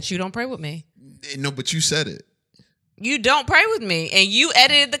there it up. that you don't pray with me. No, but you said it. You don't pray with me, and you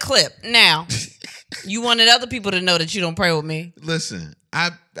edited the clip. Now, you wanted other people to know that you don't pray with me. Listen,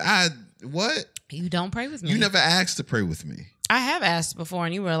 what? You don't pray with me. You never asked to pray with me. I have asked before,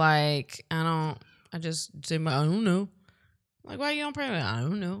 and you were like, I just said, I don't know. Like, why you don't pray with me? I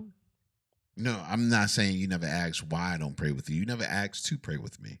don't know. No, I'm not saying you never asked why I don't pray with you. You never asked to pray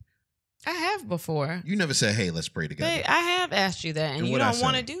with me. I have before. You never said, hey, let's pray together. Babe, I have asked you that, and And you what'd I don't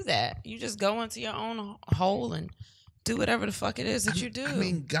want to say? do that. You just go into your own hole and do whatever the fuck it is that you do. I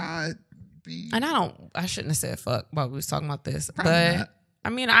mean, God be... And I shouldn't have said fuck while we was talking about this. Probably but not. I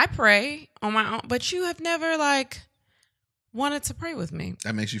mean, I pray on my own, but you have never like wanted to pray with me.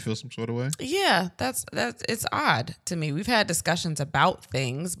 That makes you feel some sort of way? Yeah, that's it's odd to me. We've had discussions about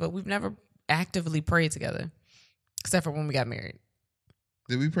things, but we've never actively prayed together, except for when we got married.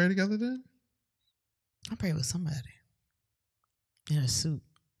 Did we pray together then? I prayed with somebody in a suit.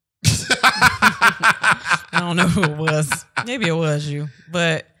 I don't know who it was. Maybe it was you,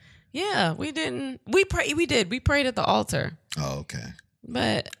 but yeah, we didn't. We did. We prayed at the altar, Oh, okay.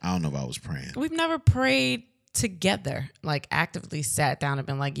 but I don't know if I was praying. we've never prayed together, like actively sat down and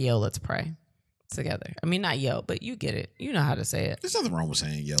been like, yo, let's pray together. I mean, not yo, but you get it. You know how to say it. There's nothing wrong with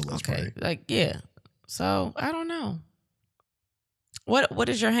saying, yo, let's Okay. pray. Like, yeah. So I don't know. What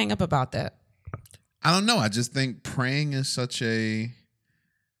is your hang up about that? I don't know. I just think praying is such a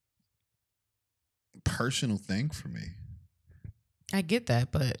personal thing for me. I get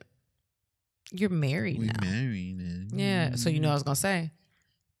that, but you're married We now. married. Yeah. So you know what I was gonna say.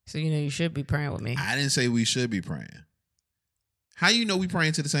 So you know you should be praying with me. I didn't say we should be praying. How you know we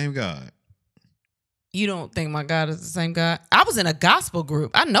praying to the same God? You don't think my God is the same God? I was in a gospel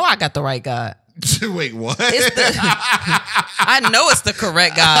group. I know I got the right God. Wait, what? It's the I know it's the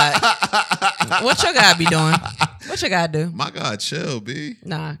correct God. What your God be doing? What your God do? My God, chill, B.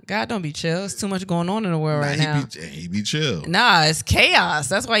 Nah, God don't be chill. It's too much going on in the world right now. He be chill. Nah, it's chaos.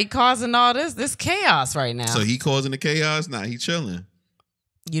 That's why he causing all this chaos right now. So he causing the chaos? Nah, he chilling.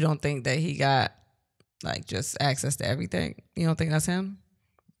 You don't think that he got like just access to everything? You don't think that's him?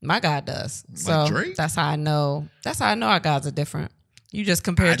 My God does. So Drake? that's how I know. That's how I know our gods are different. You just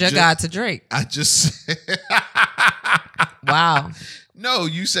compared I your just- God to Drake. I just Wow. No,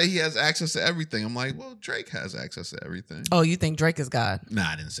 you say he has access to everything. I'm like, well, Drake has access to everything. Oh, you think Drake is God? Nah,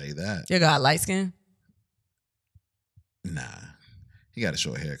 I didn't say that. Your God light skin? Nah. He got a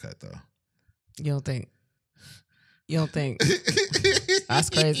short haircut, though. You don't think? You don't think? That's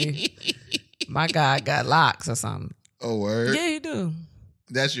crazy. My God got locks or something. Oh, word? Yeah, you do.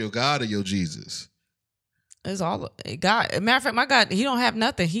 That's your God or your Jesus? It's all God. Matter of fact, my God, he don't have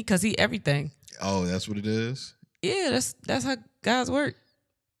nothing. Because he everything. Oh, that's what it is? Yeah, that's how God's work.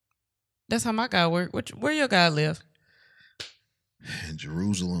 That's how my God work. Where your God live? In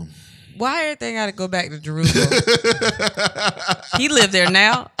Jerusalem. Why everything got to go back to Jerusalem? He lived there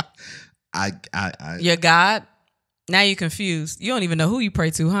now. Your God. Now you confused. You don't even know who you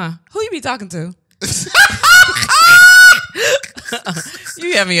pray to, huh? Who you be talking to?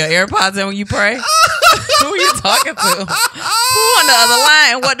 You having your AirPods in when you pray? Who are you talking to? Who on the other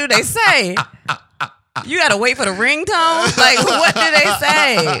line? What do they say? You gotta wait for the ringtone? Like, what do they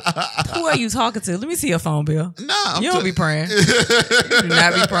say? Who are you talking to? Let me see your phone bill. Nah, you don't be praying. You do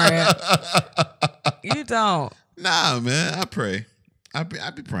not be praying. You don't. Nah, man, I pray. I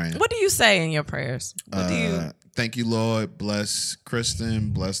be praying. What do you say in your prayers? What do you? Thank you, Lord. Bless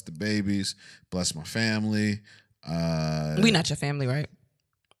Kristen. Bless the babies. Bless my family. We not your family, right?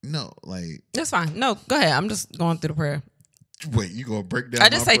 No, like that's fine. No, go ahead. I'm just going through the prayer. Wait, you gonna break down? I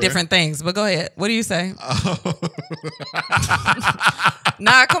just say prayer? different things, but go ahead. What do you say?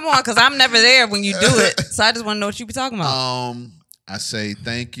 Nah, come on, because I'm never there when you do it. So I just want to know what you be talking about. I say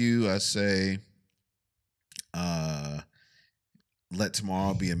thank you. I say, let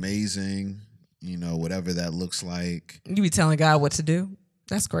tomorrow be amazing. You know, whatever that looks like. You be telling God what to do?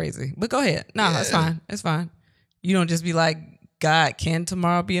 That's crazy. But go ahead. No, it's fine. It's fine. You don't just be like, God, can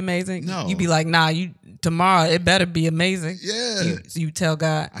tomorrow be amazing? No. You be like, nah, tomorrow it better be amazing. Yeah. You tell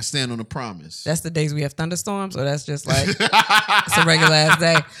God. I stand on a promise. That's the days we have thunderstorms, or that's just like it's a regular ass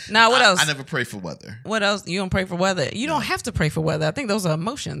day. Now, what else? I never pray for weather. What else? You don't pray for weather. You don't have to pray for weather. I think those are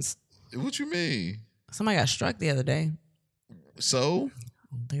emotions. What you mean? Somebody got struck the other day. So?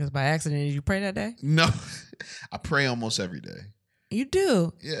 I think it was by accident. Did you pray that day? No. I pray almost every day. You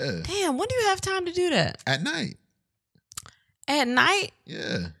do? Yeah. Damn, when do you have time to do that? At night. At night?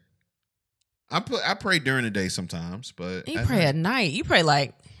 Yeah. I pray during the day sometimes, but you pray at night. You pray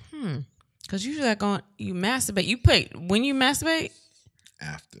like, because usually you masturbate. You pray when you masturbate?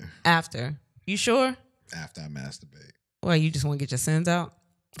 After. You sure? After I masturbate. Well, you just want to get your sins out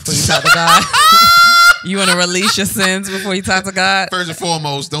before you talk to God? You want to release your sins before you talk to God? First and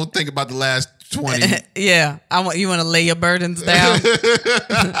foremost, don't think about the last 20. Yeah. You want to lay your burdens down?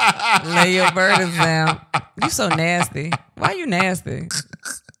 Lay your burdens down. You so nasty. Why you nasty?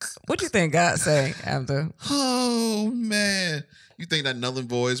 What you think God say after? Oh, man. You think that null and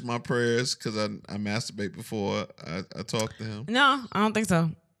voids my prayers because I masturbate before I talk to him? No, I don't think so.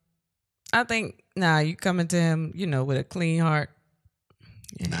 I think, you coming to him, with a clean heart.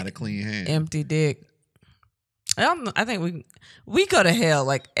 Not a clean hand. Empty dick. I think we go to hell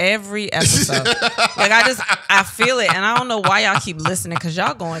like every episode. Like I feel it, and I don't know why y'all keep listening because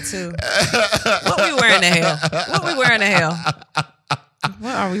y'all going too. What we wearing to hell? What we wearing to hell?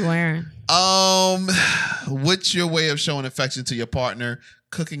 What are we wearing? What's your way of showing affection to your partner?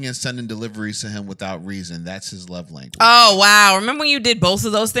 Cooking and sending deliveries to him without reason. That's his love language. Oh, wow. Remember when you did both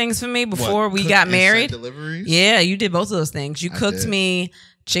of those things for me before we got married? Deliveries? Yeah, you did both of those things. You cooked me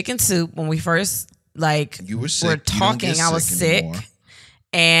chicken soup when we first you were sick. Were talking. I was sick.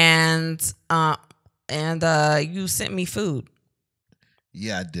 And you sent me food.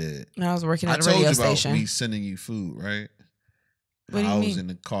 Yeah, I did. And I was working at a radio station. I told you about me sending you food, right? What do you mean? I was in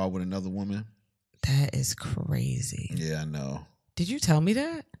the car with another woman. That is crazy. Yeah, I know. Did you tell me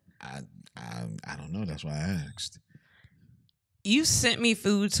that? I don't know. That's why I asked. You sent me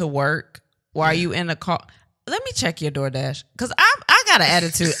food to work while you in the car. Let me check your DoorDash because I got an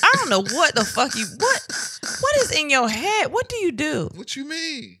attitude. I don't know what the fuck what is in your head? What do you do? What you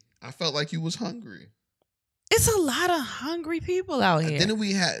mean? I felt like you was hungry. It's a lot of hungry people out here. Then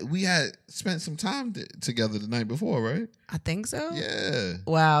we had spent some time together the night before, right? I think so. Yeah.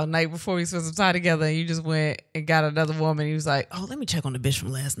 Wow. Night before we spent some time together, and you just went and got another woman. He was like, "Oh, let me check on the bitch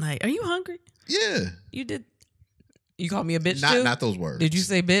from last night. Are you hungry?" Yeah. You did. You called me a bitch too? Not those words. Did you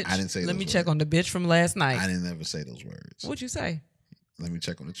say bitch? I didn't say those words. Let me check on the bitch from last night. I didn't ever say those words. What'd you say? Let me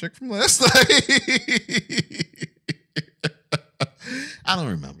check on the chick from last night. I don't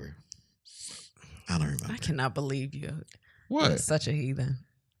remember. I cannot believe you. What? You're such a heathen.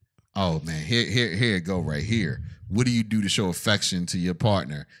 Oh man, here it go right here. What do you do to show affection to your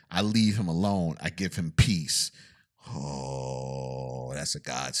partner? I leave him alone. I give him peace. Oh, that's a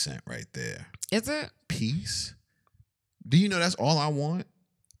godsend right there. Is it? Peace? Do you know that's all I want?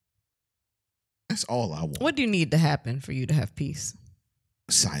 That's all I want. What do you need to happen for you to have peace?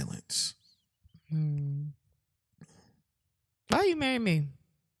 Silence. Why you marry me?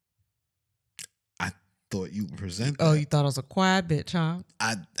 I thought you would present that. Oh, you thought I was a quiet bitch, huh?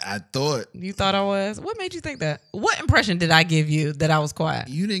 I thought. You thought I was? What made you think that? What impression did I give you that I was quiet?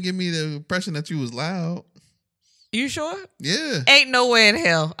 You didn't give me the impression that you was loud. You sure? Yeah. Ain't no way in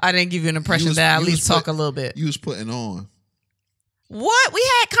hell I didn't give you an impression that I at least talk a little bit. You was putting on. What? We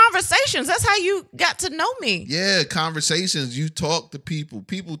had conversations. That's how you got to know me. Yeah, conversations. You talk to people.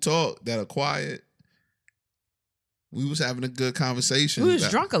 People talk that are quiet. We was having a good conversation. We was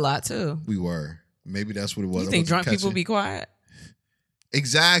drunk a lot too. We were. Maybe that's what it was. You think drunk people be quiet?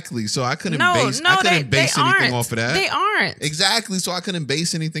 Exactly. So I couldn't base anything off of that. They aren't. Exactly. So I couldn't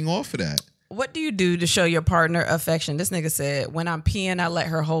base anything off of that. What do you do to show your partner affection? This nigga said, when I'm peeing, I let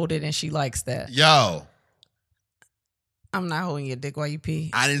her hold it and she likes that. Yo. I'm not holding your dick while you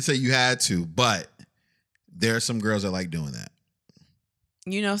pee. I didn't say you had to, but there are some girls that like doing that.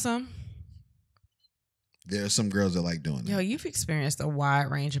 You know some? There are some girls that like doing that. Yo, you've experienced a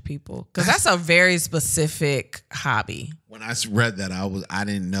wide range of people. Because that's a very specific hobby. When I read that, I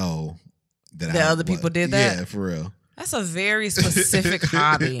didn't know that other people did that? Yeah, for real. That's a very specific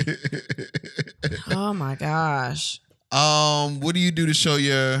hobby. Oh my gosh. What do you do to show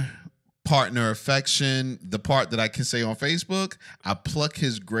your partner affection? The part that I can say on Facebook, I pluck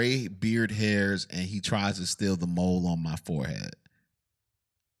his gray beard hairs and he tries to steal the mole on my forehead.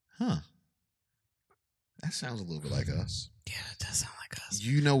 Huh. That sounds a little bit like us. Yeah, that does sound like us.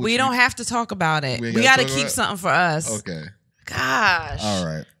 You know, we don't have to talk about it. We got to keep something for us. Okay. Gosh. All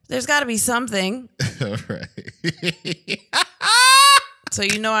right. There's got to be something. All right. So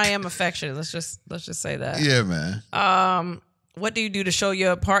you know I am affectionate. Let's just say that. Yeah, man. What do you do to show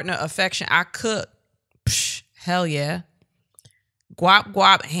your partner affection? I cook. Psh, hell yeah. Guap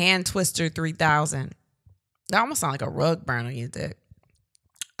guap hand twister 3000. That almost sounds like a rug burn on your dick.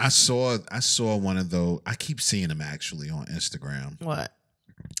 I saw one of those. I keep seeing them actually on Instagram. What?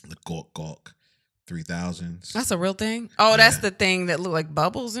 The Gawk Gawk 3000s. That's a real thing? Oh, yeah. That's the thing that look like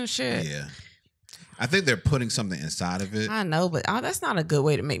bubbles and shit? Yeah. I think they're putting something inside of it. I know, but that's not a good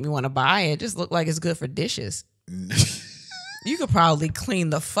way to make me want to buy it. It just look like it's good for dishes. You could probably clean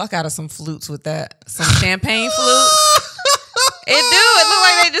the fuck out of some flutes with that. Some champagne flutes. It look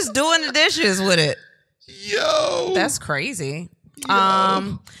like they just doing the dishes with it. Yo. That's crazy.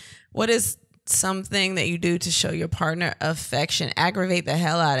 Yo. What is something that you do to show your partner affection? Aggravate the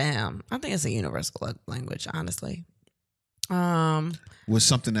hell out of him. I think it's a universal language, honestly. What's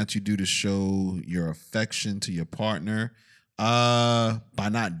something that you do to show your affection to your partner? By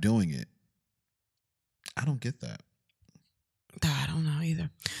not doing it. I don't get that. I don't know either.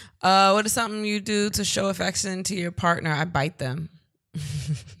 What is something you do to show affection to your partner? I bite them.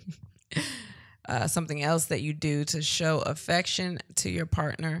 Something else that you do to show affection to your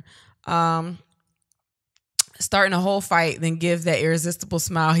partner. Starting a whole fight, then give that irresistible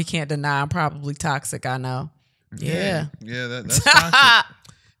smile he can't deny. I'm probably toxic, I know. Yeah. Yeah, that's toxic.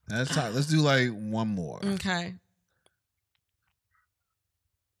 That's toxic. Let's do like one more. Okay.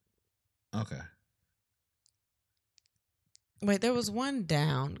 Wait, there was one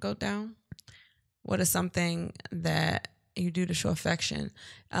down. Go down. What is something that you do to show affection?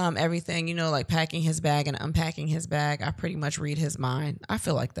 Everything, like packing his bag and unpacking his bag. I pretty much read his mind. I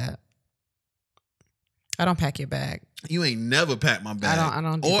feel like that. I don't pack your bag. You ain't never packed my bag. I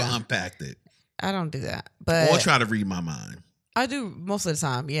don't do or that. Unpacked it. I don't do that. But or try to read my mind. I do most of the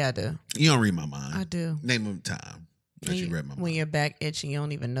time. Yeah, I do. You don't read my mind. I do. Name of time that you read my mind. When your back itching, you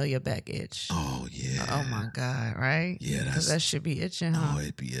don't even know your back itch. Oh, yeah. Oh, my God, right? Yeah, because that shit be itching, huh? Oh,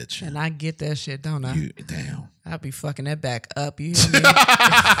 it be itching. And I get that shit, don't I? Damn. I be fucking that back up. You hear me?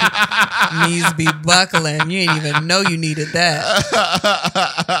 Knees be buckling. You ain't even know you needed that.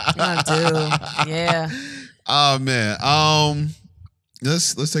 I do. Yeah. Oh, man.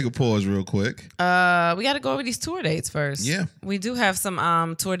 Let's take a pause real quick. We got to go over these tour dates first. Yeah. We do have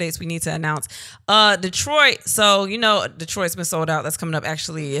some tour dates we need to announce. Detroit. So, Detroit's been sold out. That's coming up.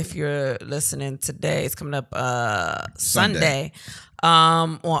 Actually, if you're listening today, it's coming up Sunday.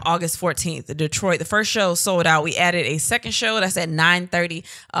 On August 14th. Detroit, the first show sold out. We added a second show. That's at 9:30.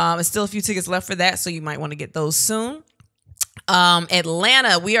 There's still a few tickets left for that, so you might want to get those soon.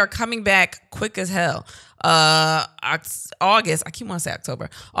 Atlanta, we are coming back quick as hell. August, I keep wanting to say October,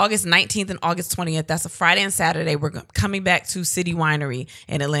 August 19th and August 20th. That's a Friday and Saturday. We're coming back to City Winery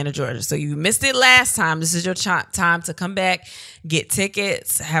in Atlanta, Georgia. So you missed it last time. This is your time to come back, get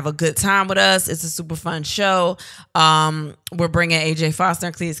tickets, have a good time with us. It's a super fun show. We're bringing AJ Foster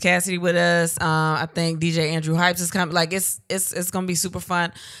and Cletus Cassidy with us. I think DJ Andrew Hypes is coming. Like it's gonna be super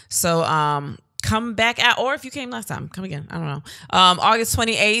fun. So come back out, or if you came last time, come again. I don't know. August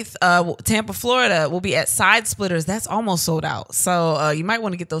 28th, Tampa, Florida, will be at Side Splitters. That's almost sold out. So you might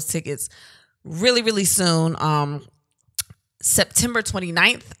want to get those tickets really, really soon. September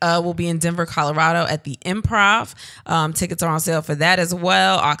 29th, we'll be in Denver, Colorado at the Improv. Tickets are on sale for that as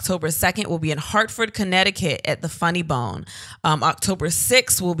well. October 2nd, we'll be in Hartford, Connecticut at the Funny Bone. October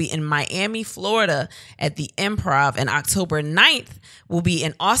 6th, we'll be in Miami, Florida at the Improv. And October 9th, we'll be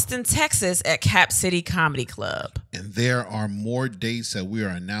in Austin, Texas at Cap City Comedy Club. And there are more dates that we are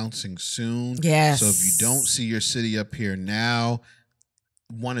announcing soon. Yes. So if you don't see your city up here now,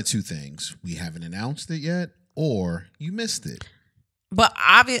 one of two things. We haven't announced it yet, or you missed it. But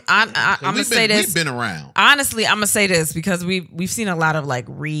I'm gonna say this. We've been around. Honestly, I'm gonna say this because we've seen a lot of like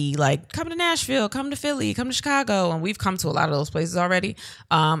come to Nashville, come to Philly, come to Chicago, and we've come to a lot of those places already.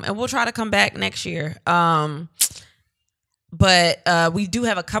 And we'll try to come back next year. But we do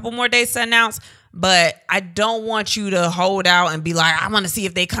have a couple more dates to announce. But I don't want you to hold out and be like, I want to see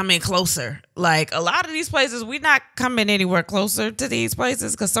if they come in closer. Like a lot of these places, we're not coming anywhere closer to these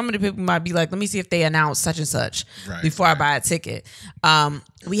places because some of the people might be like, let me see if they announce such and such before I buy a ticket.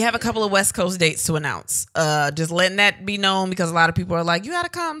 We have a couple of West Coast dates to announce. Just letting that be known because a lot of people are like, you got to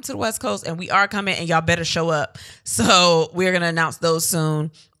come to the West Coast, and we are coming, and y'all better show up. So we're going to announce those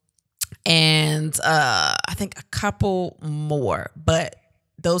soon. And I think a couple more, but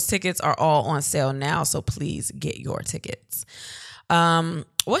those tickets are all on sale now, so please get your tickets.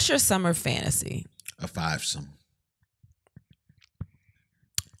 What's your summer fantasy? A fivesome.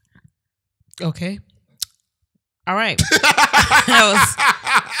 Okay. All right.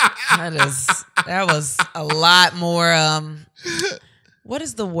 that was a lot more. What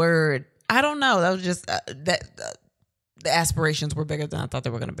is the word? I don't know. That was just the aspirations were bigger than I thought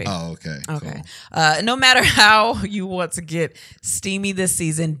they were going to be. Oh, okay. Okay. Cool. No matter how you want to get steamy this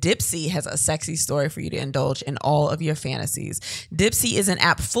season, Dipsea has a sexy story for you to indulge in all of your fantasies. Dipsea is an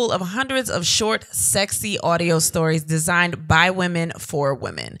app full of hundreds of short, sexy audio stories designed by women for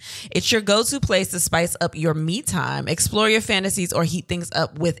women. It's your go-to place to spice up your me time, explore your fantasies, or heat things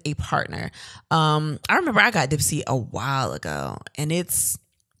up with a partner. I remember I got Dipsea a while ago, and it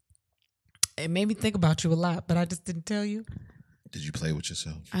made me think about you a lot, but I just didn't tell you. Did you play with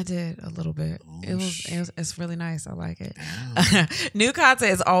yourself? I did a little bit. Oh, It's really nice. I like it. New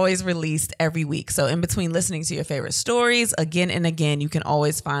content is always released every week. So in between listening to your favorite stories again and again, you can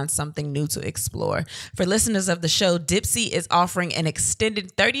always find something new to explore. For listeners of the show, Dipsea is offering an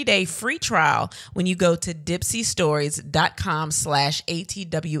extended 30-day free trial when you go to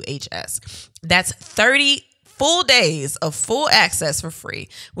dipseastories.com/ATWHS. That's 30 full days of full access for free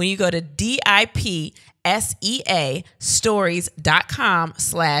when you go to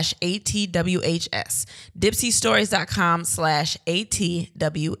dipseastories.com/ATWHS.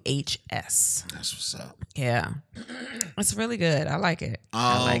 dipseastories.com/ATWHS. That's what's up. Yeah. It's really good. I like it.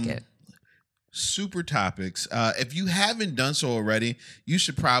 I like it. Super topics. If you haven't done so already, you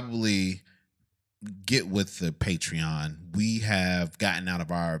should probably get with the Patreon. We have gotten out of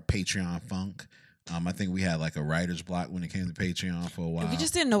our Patreon funk. I think we had like a writer's block when it came to Patreon for a while. We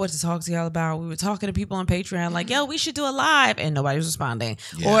just didn't know what to talk to y'all about. We were talking to people on Patreon like, yo, we should do a live, and nobody was responding.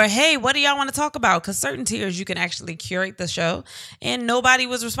 Yeah. Or, hey, what do y'all want to talk about? Because certain tiers, you can actually curate the show, and nobody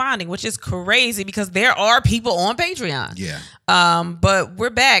was responding, which is crazy because there are people on Patreon. Yeah. But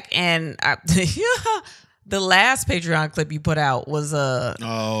we're back, and the last Patreon clip you put out was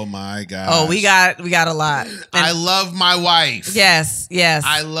oh my god. Oh, we got a lot. And I love my wife. Yes.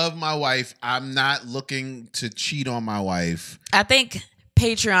 I love my wife. I'm not looking to cheat on my wife. I think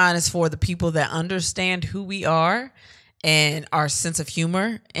Patreon is for the people that understand who we are and our sense of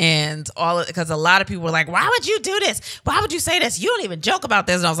humor and all, because a lot of people were like, why would you do this? Why would you say this? You don't even joke about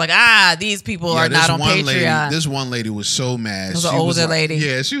this. And I was like, these people are not on Patreon. This one lady was so mad. It was an older lady.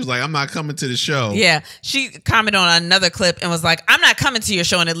 Yeah, she was like, I'm not coming to the show. Yeah, she commented on another clip and was like, I'm not coming to your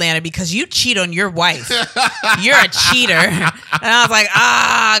show in Atlanta because you cheat on your wife. You're a cheater. And I was like,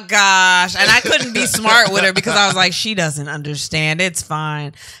 gosh. And I couldn't be smart with her because I was like, she doesn't understand. It's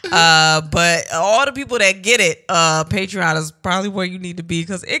fine. But all the people that get it, Patreon is probably where you need to be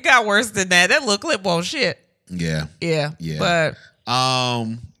because it got worse than that. That little clip won't shit. Yeah. But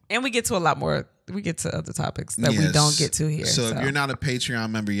and we get to a lot more to other topics that we don't get to here. So if you're not a Patreon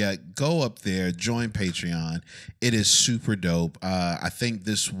member yet, go up there, join Patreon. It is super dope. I think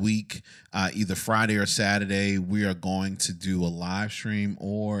this week, either Friday or Saturday, we are going to do a live stream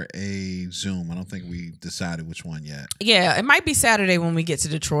or a Zoom. I don't think we decided which one yet. Yeah, it might be Saturday when we get to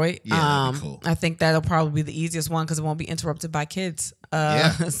Detroit. Yeah, that'd be cool. I think that'll probably be the easiest one because it won't be interrupted by kids.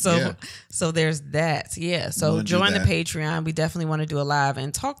 So there's that. Yeah. So join the Patreon. We definitely want to do a live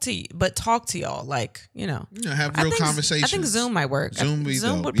and talk to y'all. Like, have real conversations. I think Zoom might work. Zoom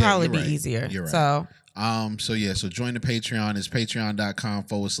would probably be easier. You're right. So join the Patreon. It's patreon.com/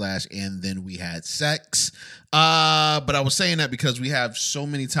 and then we had sex. But I was saying that because we have so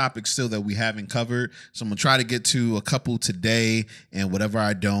many topics still that we haven't covered. So I'm going to try to get to a couple today, and whatever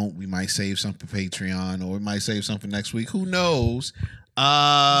I don't, we might save some for Patreon, or we might save something next week. Who knows?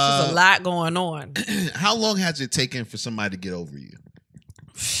 There's a lot going on. How long has it taken for somebody to get over you?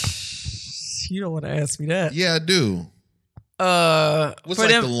 You don't want to ask me that. Yeah, I do. What's like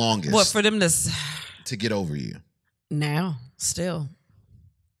the longest? What for them to get over you? Now, still.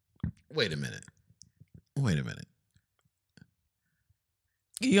 Wait a minute.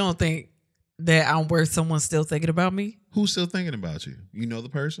 You don't think that I'm worth someone still thinking about me? Who's still thinking about you? You know the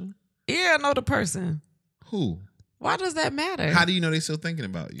person? Yeah, I know the person. Who? Why does that matter? How do you know they're still thinking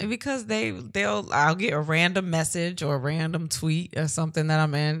about you? Because I'll get a random message or a random tweet or something that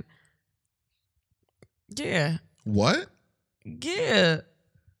I'm in. Yeah. What? Yeah.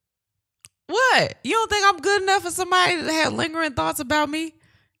 What? You don't think I'm good enough for somebody to have lingering thoughts about me?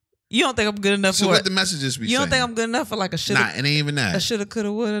 You don't think I'm good enough for what the messages be saying? You don't think I'm good enough for like a shoulda? Nah, it ain't even that. A shoulda,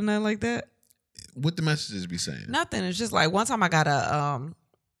 coulda, woulda, nothing like that? What the messages be saying? Nothing. It's just like one time I got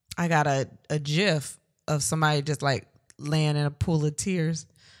a GIF of somebody just like laying in a pool of tears.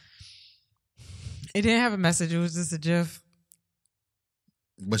 It didn't have a message. It was just a GIF.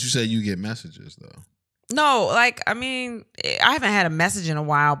 But you said you get messages though. No, like, I mean, I haven't had a message in a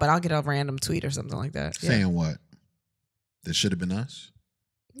while, but I'll get a random tweet or something like that. Saying what? This should have been us?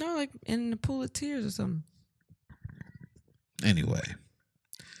 No, like in the pool of tears or something. Anyway.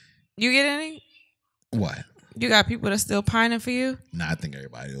 You get any? What? You got people that's still pining for you? Nah, I think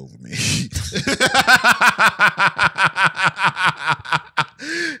everybody over me.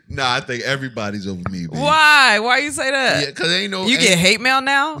 Nah, I think everybody's over me. Man. Why? Why you say that? Yeah, because ain't no... You get hate mail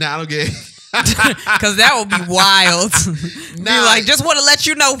now? Nah, I don't get... Because that would be wild. Nah, be like, just want to let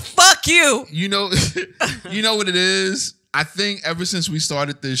you know, fuck you. You know what it is? I think ever since we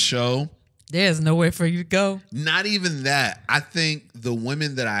started this show, there's nowhere for you to go. Not even that. I think the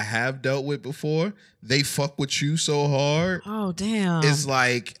women that I have dealt with before, they fuck with you so hard. Oh, damn. It's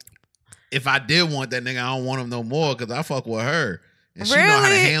like, if I did want that nigga, I don't want him no more because I fuck with her. And she know how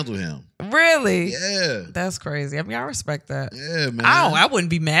to handle him. Really? Yeah. That's crazy. I mean, I respect that. Yeah, man. I wouldn't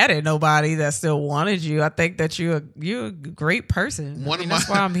be mad at nobody that still wanted you. I think that you're a great person. That's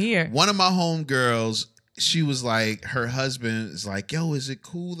why I'm here. One of my homegirls, she was like, her husband is like, yo, is it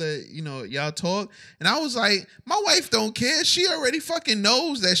cool that, y'all talk? And I was like, my wife don't care. She already fucking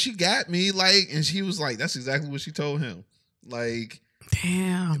knows that she got me. Like, and she was like, that's exactly what she told him. Like,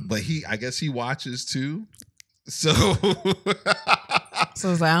 damn. But I guess he watches too. So it's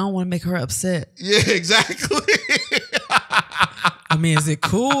like, I don't want to make her upset. Yeah, exactly. I mean, is it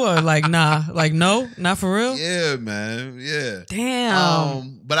cool or like, nah? Like, no? Not for real? Yeah, man. Yeah.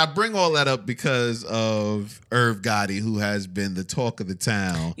 Damn. But I bring all that up because of Irv Gotti, who has been the talk of the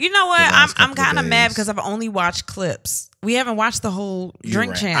town. You know what? I'm kind of mad because I've only watched clips. We haven't watched the whole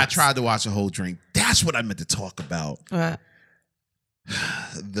Drink Champs. I tried to watch the whole drink. That's what I meant to talk about. What?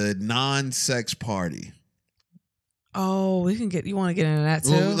 The non-sex party. Oh, you want to get into that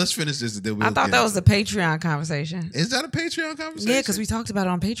too? Well, let's finish this. I thought that was a Patreon conversation. Is that a Patreon conversation? Yeah, because we talked about it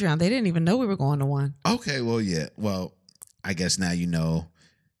on Patreon. They didn't even know we were going to one. Okay, well, yeah. Well, I guess now you know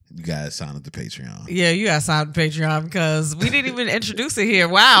you guys sign up to Patreon. Yeah, you got to sign up to Patreon because we didn't even introduce it here.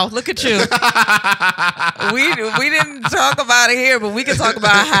 Wow, look at you. we didn't talk about it here, but we can talk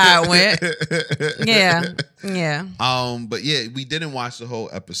about how it went. Yeah. But yeah, we didn't watch the whole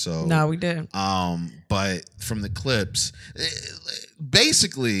episode. No, we didn't. But from the clips,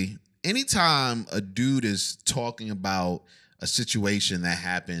 basically, anytime a dude is talking about a situation that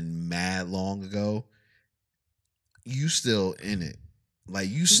happened mad long ago, you still in it. Like,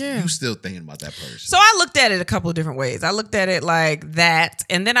 you still thinking about that person. So I looked at it a couple of different ways. I looked at it like that.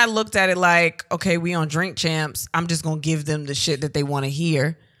 And then I looked at it like, okay, we on Drink Champs. I'm just going to give them the shit that they want to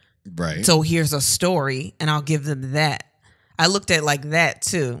hear. Right. So here's a story and I'll give them that. I looked at it like that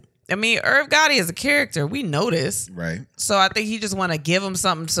too. I mean, Irv Gotti is a character. We know this. Right. So I think he just want to give them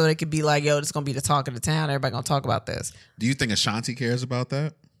something so they could be like, yo, this is going to be the talk of the town. Everybody going to talk about this. Do you think Ashanti cares about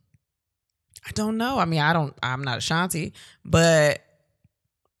that? I don't know. I mean, I'm not Ashanti, but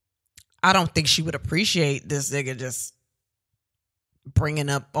I don't think she would appreciate this nigga just bringing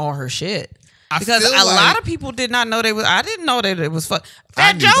up all her shit. Because a lot of people did not know I didn't know that it was fun.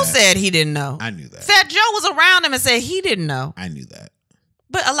 Fat Joe said he didn't know. I knew that. Fat Joe was around him and said he didn't know. I knew that.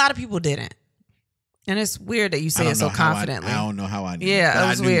 But a lot of people didn't. And it's weird that you say it so confidently. I don't know how I knew. Yeah, it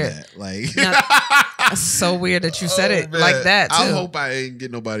was weird. That. Like, it's so weird that you said it like that too. I hope I ain't get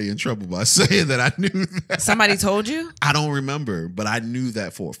nobody in trouble by saying that I knew that. Somebody told you? I don't remember, but I knew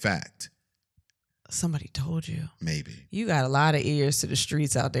that for a fact. Somebody told you. Maybe. You got a lot of ears to the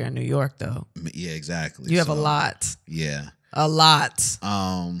streets out there in New York, though. Yeah, exactly. You have a lot. Yeah. A lot.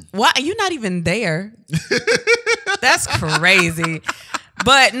 Why? You're not even there. That's crazy.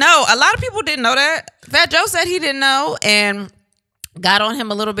 But no, a lot of people didn't know that. Fat Joe said he didn't know and got on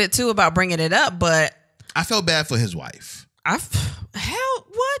him a little bit, too, about bringing it up. But I felt bad for his wife. What? I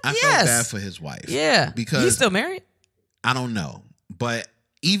felt bad for his wife. Yeah. Because he's still married? I don't know. But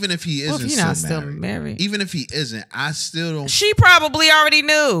even if he isn't still married, even if he isn't, I still don't. She probably already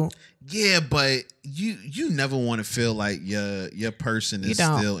knew. Yeah, but you never want to feel like your person is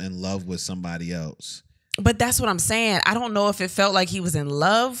still in love with somebody else. But that's what I'm saying. I don't know if it felt like he was in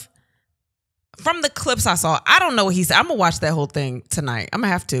love. From the clips I saw, I don't know what he said. I'm gonna watch that whole thing tonight. I'm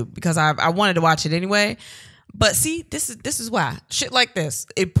gonna have to because I wanted to watch it anyway. But see, this is why shit like this,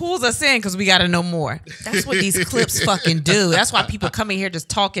 it pulls us in because we got to know more. That's what these clips fucking do. That's why people come in here just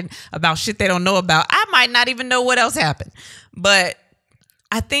talking about shit they don't know about. I might not even know what else happened, but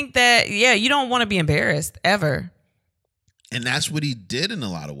I think that you don't want to be embarrassed ever. And that's what he did in a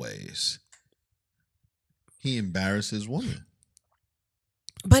lot of ways. He embarrassed his woman.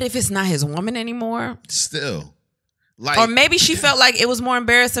 But if it's not his woman anymore, still. Like, or maybe she felt like it was more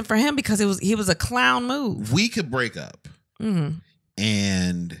embarrassing for him because he was a clown move. We could break up,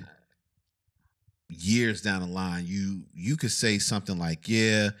 and years down the line, you could say something like,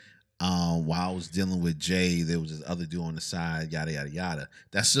 while I was dealing with Jay, there was this other dude on the side, yada yada yada.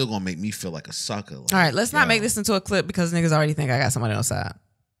 That's still gonna make me feel like a sucker. Like, all right, let's not make this into a clip because niggas already think I got somebody on the side.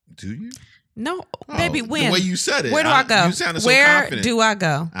 Do you? No, baby. When the way you said it, where do I go? You sounded so where confident. do I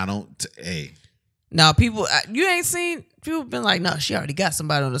go? I don't. Hey. No, people, you ain't seen, people been like, no, she already got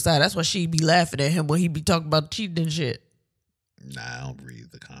somebody on the side. That's why she be laughing at him when he be talking about cheating and shit. Nah, I don't read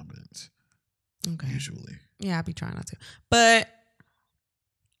the comments. Okay. Usually. Yeah, I be trying not to. But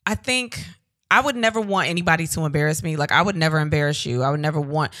I think I would never want anybody to embarrass me. Like, I would never embarrass you. I would never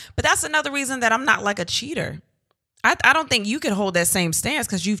want, but that's another reason that I'm not like a cheater. I don't think you could hold that same stance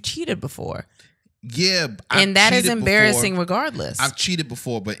because you've cheated before. Yeah. And that is embarrassing regardless. I've cheated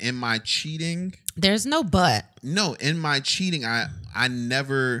before, but in my cheating... There's no but. No, in my cheating, I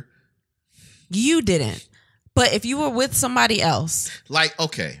never... You didn't. But if you were with somebody else... Like,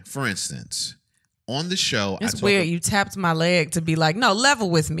 okay, for instance, on the show... It's weird. You tapped my leg to be like, no,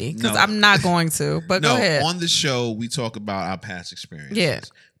 level with me. Because I'm not going to. But go ahead. On the show, we talk about our past experiences. Yeah.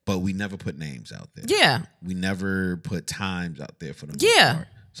 But we never put names out there. Yeah. We never put times out there for them. Yeah.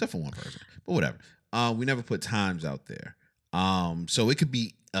 Except for one person. But whatever. We never put times out there. So it could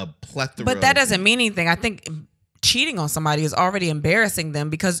be a plethora. But that doesn't mean anything. I think cheating on somebody is already embarrassing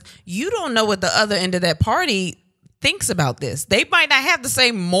them because you don't know what the other end of that party thinks about this. They might not have the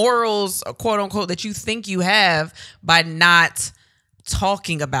same morals, quote unquote, that you think you have by not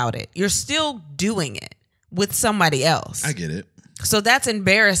talking about it. You're still doing it with somebody else. I get it. So that's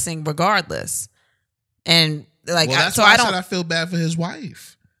embarrassing regardless. And like, well, that's why I said I feel bad for his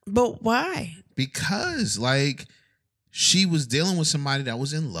wife. But why? Because like she was dealing with somebody that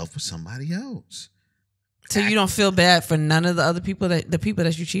was in love with somebody else. So you don't feel bad for none of the other people the people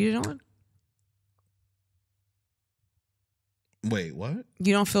that you cheated on? Wait, what?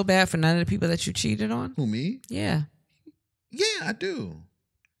 You don't feel bad for none of the people that you cheated on? Who, me? Yeah. Yeah, I do.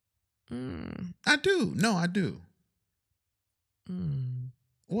 I do. No, I do.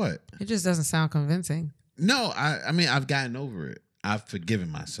 What? It just doesn't sound convincing. No, I mean, I've gotten over it. I've forgiven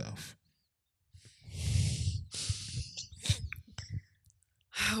myself.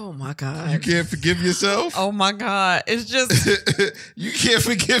 Oh my God. You can't forgive yourself? Oh my God. It's just you can't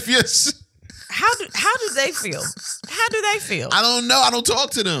forgive yourself. How do they feel? How do they feel? I don't know. I don't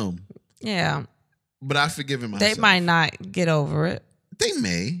talk to them. Yeah. But I've forgiven myself. They might not get over it. They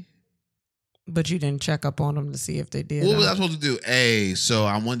may. But you didn't check up on them to see if they did. What was I supposed to do? Hey, so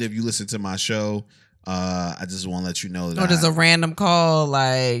I wonder if you listen to my show. I just want to let you know that. Or there's a random call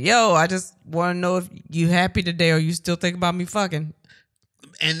like, yo, I just want to know if you happy today or you still think about me fucking.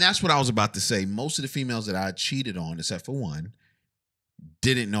 And that's what I was about to say. Most of the females that I cheated on, except for one,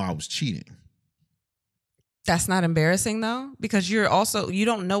 didn't know I was cheating. That's not embarrassing though, because you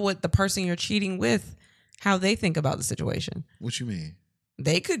don't know what the person you're cheating with, how they think about the situation. What you mean?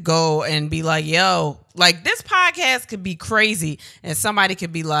 They could go and be like, yo, like this podcast could be crazy. And somebody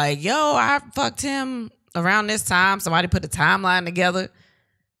could be like, yo, I fucked him around this time. Somebody put a timeline together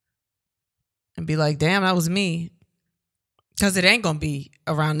and be like, damn, that was me. Because it ain't going to be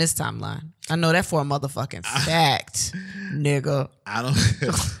around this timeline. I know that for a motherfucking fact, nigga. I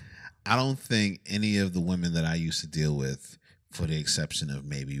don't think any of the women that I used to deal with, for the exception of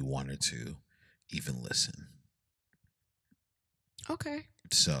maybe one or two, even listen. Okay.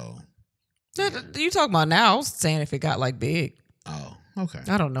 So. You talking about now? I was saying if it got like big. Oh, okay.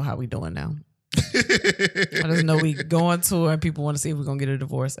 I don't know how we doing now. I just know we going to and people want to see if we're going to get a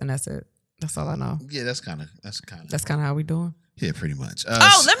divorce, and that's it. That's all I know. Yeah, that's kind of how we doing. Yeah, pretty much.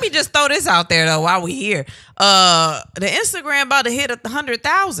 Let me just throw this out there though while we here. The Instagram about to hit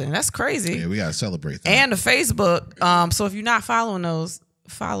 100,000. That's crazy. Yeah, we gotta celebrate that. And the Facebook. So if you're not following those,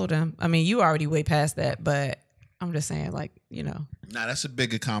 follow them. I mean, you already way past that, but I'm just saying, like, you know. Nah, that's a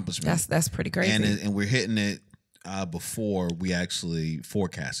big accomplishment. That's pretty crazy. And we're hitting it before we actually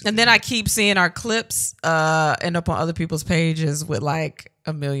forecasted. And then I keep seeing our clips end up on other people's pages with like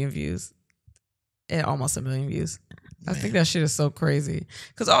 1 million views. And almost 1 million views. I think that shit is so crazy.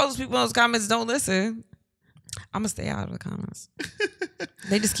 Because all those people in those comments don't listen. I'm going to stay out of the comments.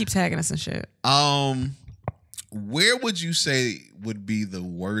 They just keep tagging us and shit. Where would you say would be the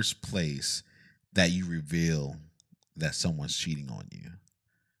worst place that you reveal that someone's cheating on you?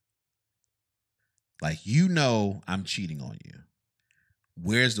 Like, you know I'm cheating on you.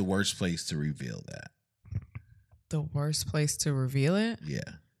 Where's the worst place to reveal that? The worst place to reveal it? Yeah.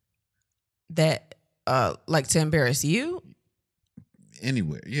 That, like, to embarrass you?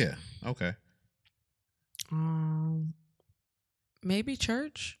 Anywhere, yeah. Okay. Maybe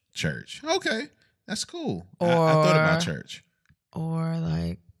church. Church. Okay. That's cool. Or, I thought about church. Or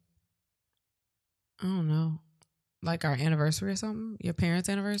like, I don't know, like our anniversary or something. Your parents'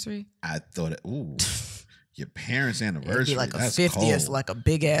 anniversary. I thought your parents' anniversary. It'd be like that's a 50th, cold. like a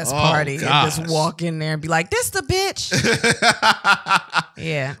big ass party, and just walk in there and be like, "This the bitch."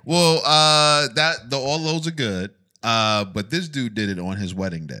 Yeah. Well, all those are good. But this dude did it on his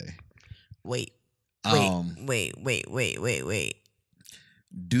wedding day. Wait.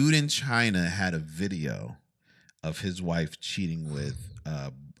 Dude in China had a video of his wife cheating with,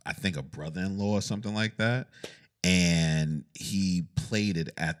 I think, a brother-in-law or something like that. And he played it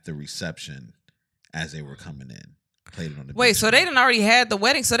at the reception as they were coming in. Played it on the Wait, so they done already had the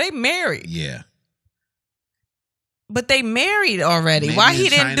wedding, so they married. Yeah. But they married already. Maybe why he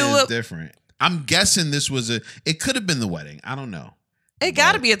didn't China do it? Different. I'm guessing this was it could have been the wedding. I don't know. It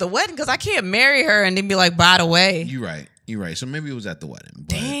got to be at the wedding because I can't marry her and then be like, by the way. You're right. So maybe it was at the wedding.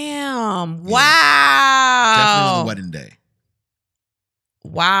 Damn. Yeah. Wow. Definitely on the wedding day.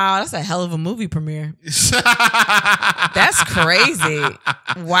 Wow. That's a hell of a movie premiere. That's crazy.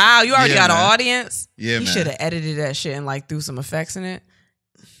 Wow. You already got an audience? Yeah, He should have edited that shit and like threw some effects in it.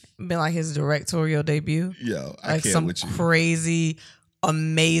 Been like his directorial debut. Yo, I like can't some with you. Crazy,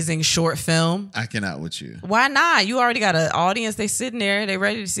 amazing short film. I cannot with you. Why not? You already got an audience. They sitting there. They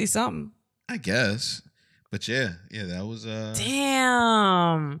ready to see something. I guess. But yeah, that was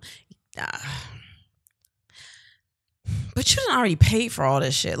damn. But you done already paid for all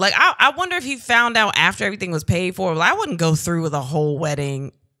this shit. Like, I wonder if he found out after everything was paid for. Like, I wouldn't go through with a whole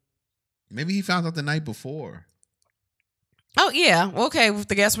wedding. Maybe he found out the night before. Oh, yeah. Well, okay. If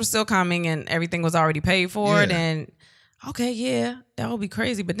the guests were still coming and everything was already paid for, then okay, yeah, that would be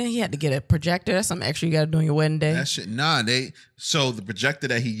crazy. But then he had to get a projector. That's something extra you got to do on your wedding day. That shit, so the projector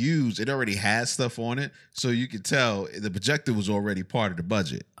that he used, it already had stuff on it. So you could tell the projector was already part of the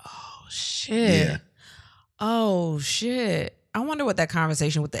budget. Oh, shit. Yeah. Oh, shit. I wonder what that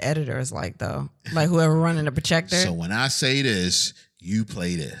conversation with the editor is like, though. Like, whoever running the projector. So when I say this, you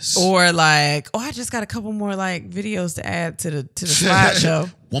play this. Or like, I just got a couple more like videos to add to the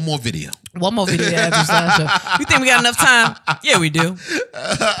slideshow. One more video to add to the slideshow. You think we got enough time? Yeah, we do.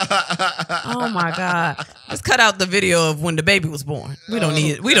 Oh my God. Let's cut out the video of when the baby was born. We don't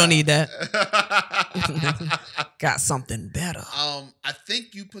need it. We don't need that. Got something better. I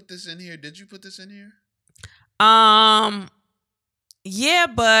think you put this in here. Did you put this in here? Yeah,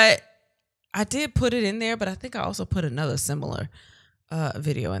 but I did put it in there, but I think I also put another similar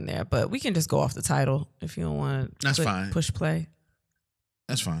video in there. But we can just go off the title if you don't want to. That's fine. Push play.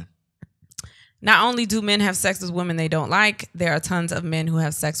 That's fine. Not only do men have sex with women they don't like, there are tons of men who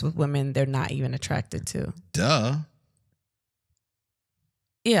have sex with women they're not even attracted to. Duh.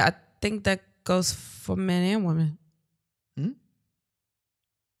 Yeah, I think that goes for men and women.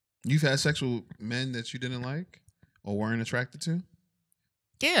 You've had sex with men that you didn't like or weren't attracted to?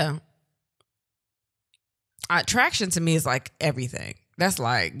 Yeah. Attraction to me is like everything. That's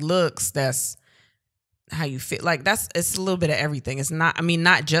like looks. That's how you feel. Like it's a little bit of everything. It's not. I mean,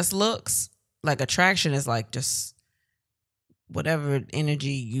 not just looks. Like attraction is like just whatever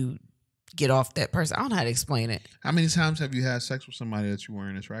energy you get off that person. I don't know how to explain it. How many times have you had sex with somebody that you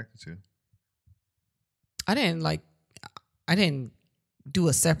weren't attracted to? I didn't do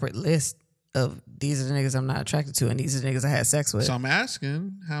a separate list of these are the niggas I'm not attracted to and these are the niggas I had sex with. So I'm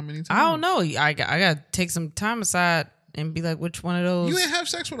asking how many times. I don't know. I got to take some time aside and be like, which one of those? You didn't have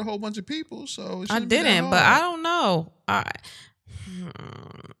sex with a whole bunch of people, so I didn't, but I don't know.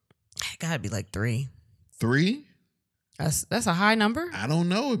 It gotta be like 3. 3? That's a high number. I don't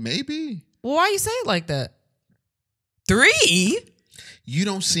know. It may be. Well, why you say it like that? 3? You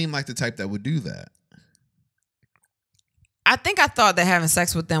don't seem like the type that would do that. I think I thought that having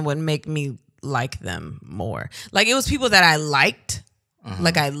sex with them would make me like them more. Like it was people that I liked,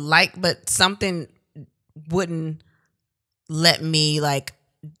 but something wouldn't let me like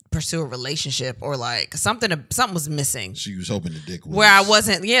pursue a relationship or like something was missing. So you was hoping the dick was where I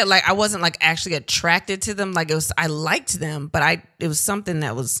wasn't like actually attracted to them. Like I liked them, but it was something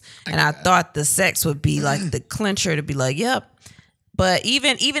that was, and I thought the sex would be like the clincher to be like, yep. But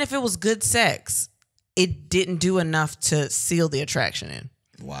even if it was good sex, it didn't do enough to seal the attraction in.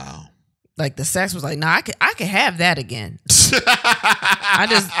 Wow. Like the sex was like, nah, I could have that again.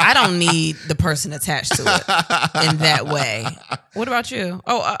 I don't need the person attached to it in that way. What about you?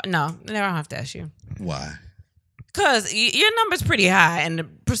 Oh, no, I don't have to ask you. Why? Because your number's pretty high and the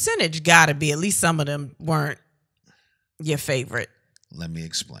percentage got to be at least some of them weren't your favorite. Let me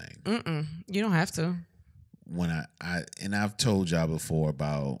explain. You don't have to. When I've told y'all before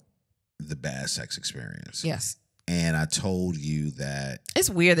about the bad sex experience. Yes. And I told you that it's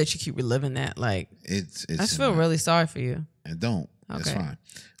weird that you keep reliving that. Like it's I feel really sorry for you. And don't. Okay. That's fine.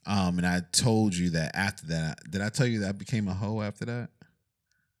 And I told you that after that, did I tell you that I became a hoe after that?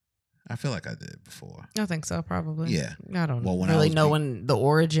 I feel like I did before. I think so, probably. Yeah. I don't really know when the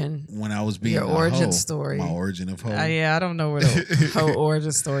origin. When I was being your origin story. My origin of hoe. Yeah, I don't know where the hoe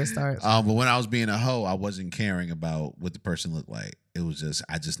origin story starts. But when I was being a hoe, I wasn't caring about what the person looked like. It was just,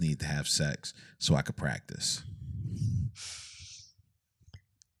 I just need to have sex so I could practice.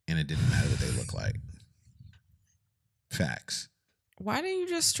 And it didn't matter what they look like. Facts. Why didn't you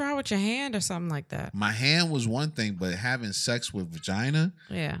just try with your hand or something like that? My hand was one thing, but having sex with vagina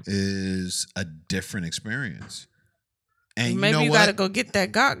is a different experience. And maybe you gotta go get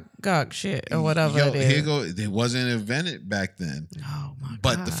that gog shit or whatever it is. Here go. It wasn't invented back then. Oh my god.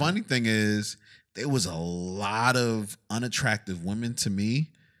 But the funny thing is, there was a lot of unattractive women to me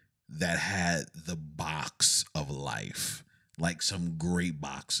that had the box of life. Like some great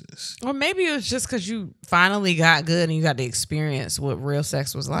boxes. Or maybe it was just because you finally got good and you got to experience what real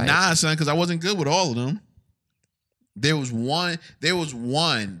sex was like. Nah, son, because I wasn't good with all of them. There was one,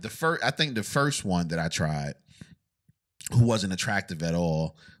 I think the first one that I tried who wasn't attractive at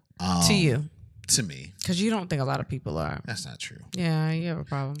all. To you. To me. Because you don't think a lot of people are. That's not true. Yeah, you have a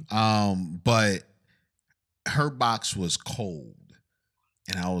problem. But her box was cold.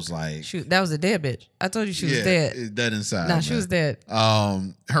 And I was like, shoot, that was a dead bitch. I told you she was dead. Dead inside. Nah, she was dead.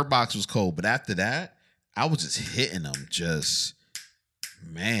 Her box was cold, but after that, I was just hitting them.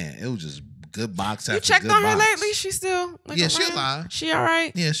 Man, it was just good box after good box. You checked on her lately? She still she alive. She all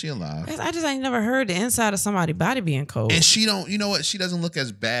right? Yeah, she alive. I just ain't never heard the inside of somebody's body being cold. And she don't. You know what? She doesn't look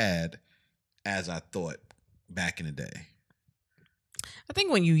as bad as I thought back in the day. I think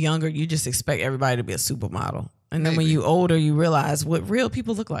when you're younger, you just expect everybody to be a supermodel. And then when you older, you realize what real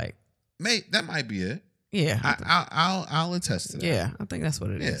people look like. That might be it. Yeah, I'll attest to that. Yeah, I think that's what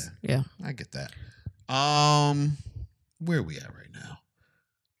it is. Yeah, I get that. Where are we at right now?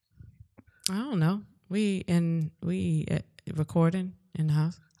 I don't know. We recording in the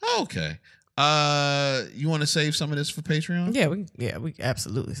house. Okay. You want to save some of this for Patreon? Yeah, we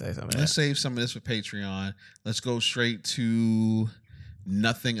absolutely save some of that. Let's save some of this for Patreon. Let's go straight to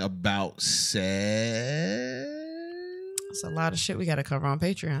nothing about sex. It's a lot of shit we got to cover on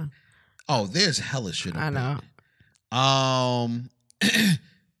Patreon. Oh, there's hella shit. I know. I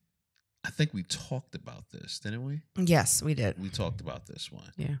think we talked about this, didn't we? Yes, we did. We talked about this one.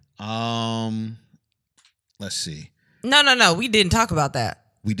 Yeah. Let's see. No. We didn't talk about that.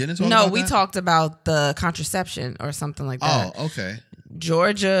 We didn't talk about that? No, we talked about the contraception or something like that. Oh, okay.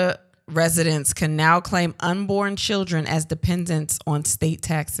 Georgia residents can now claim unborn children as dependents on state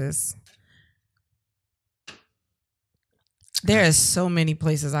taxes. There are so many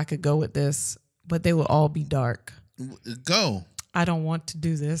places I could go with this, but they will all be dark. Go. I don't want to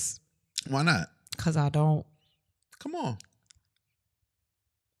do this Why not? because I don't. Come on.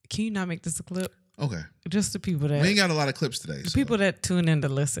 Can you not make this a clip? Okay. Just the people We ain't that got a lot of clips today. the so- people that tune in to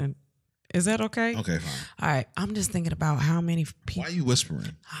listen. Is that okay? Okay, fine. All right. I'm just thinking about how many Why people. are you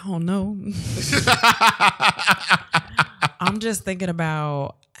whispering? I don't know. I'm just thinking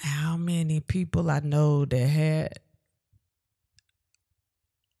about how many people I know that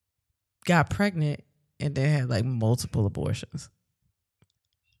got pregnant and they had like multiple abortions.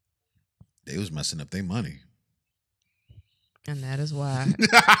 They was messing up their money. And that is why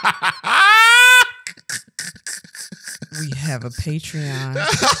we have a Patreon.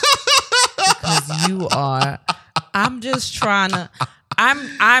 Because you are. I'm just trying to.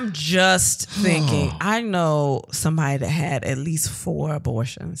 I'm just thinking. I know somebody that had at least 4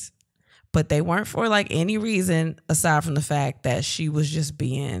 abortions, but they weren't for like any reason aside from the fact that she was just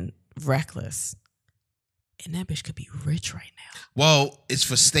being reckless. And that bitch could be rich right now. Well, it's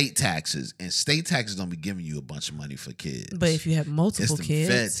for state taxes, and state taxes don't be giving you a bunch of money for kids. But if you have multiple the kids,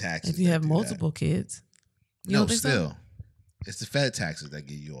 Fed taxes if you that have do multiple kids, you no, don't think so? still, it's the Fed taxes that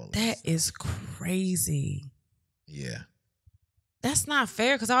give you all of That is crazy. Yeah. That's not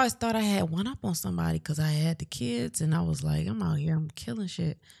fair because I always thought I had one up on somebody because I had the kids and I was like, I'm out here, I'm killing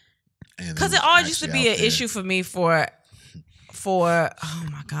shit. Because it always used to be an issue for me for oh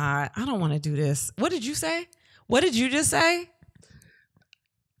my God, I don't want to do this. What did you say? What did you just say?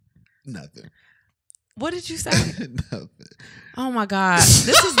 Nothing. What did you say? Nothing. Oh my God.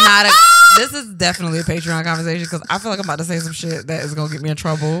 This is definitely a Patreon conversation because I feel like I'm about to say some shit that is going to get me in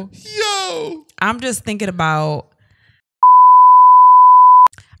trouble. Yo. I'm just thinking about,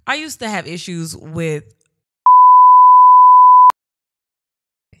 I used to have issues with.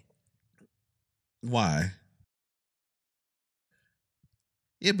 Why?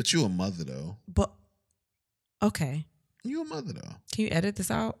 Yeah, but you a mother though. But okay. You a mother though. Can you edit this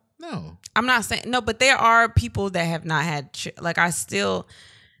out? No. I'm not saying no, but there are people that have not had like I still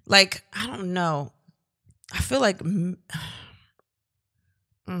like I don't know. I feel like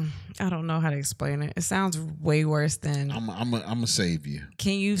I don't know how to explain it. It sounds way worse than. I'm gonna save you.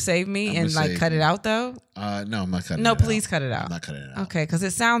 Can you save me I'm and gonna like cut it out though? No, I'm not cutting. No, it please out. cut it out. I'm not cutting it out. Okay, because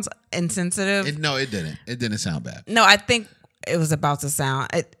it sounds insensitive. No, it didn't. It didn't sound bad. No, I think it was about to sound.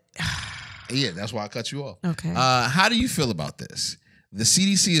 Yeah, that's why I cut you off. Okay. How do you feel about this? The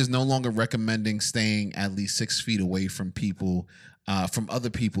CDC is no longer recommending staying at least 6 feet away from people, from other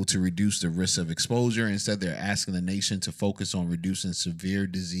people to reduce the risk of exposure. Instead, they're asking the nation to focus on reducing severe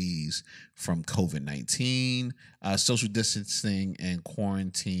disease from COVID-19. Social distancing and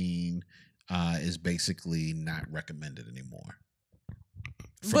quarantine is basically not recommended anymore.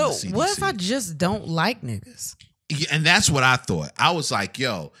 But what if I just don't like niggas? Yeah, and that's what I thought. I was like,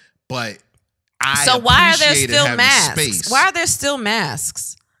 yo, but so why are there appreciated still having masks? space. Why are there still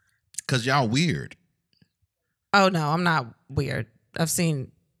masks? Because y'all weird. Oh no, I'm not weird.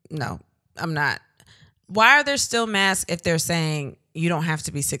 No, I'm not. Why are there still masks if they're saying you don't have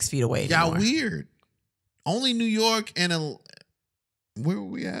to be 6 feet away anymore? Y'all weird. Only New York and where were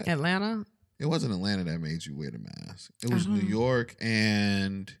we at? Atlanta? It wasn't Atlanta that made you wear the mask. It was New York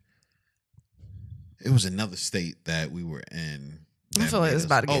and it was another state that we were in. I feel like it's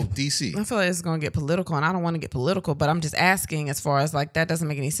about to get. DC. I feel like it's going to get political, and I don't want to get political, but I'm just asking as far as like that doesn't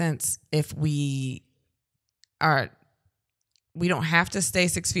make any sense if we don't have to stay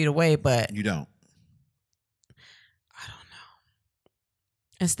 6 feet away, but You don't. I don't know.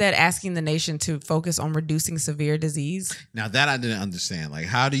 Instead, asking the nation to focus on reducing severe disease. Now that I didn't understand. Like,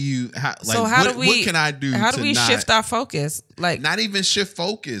 how do you? what can I do? How do we shift our focus? Like, not even shift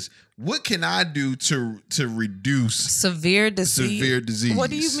focus. What can I do to reduce severe disease?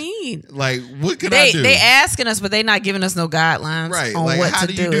 What do you mean? Like, what can I do? They asking us, but they not giving us no guidelines Right, on like, what how to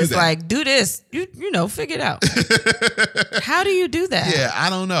do you do. do It's that? like, do this. You know, figure it out. How do you do that? Yeah,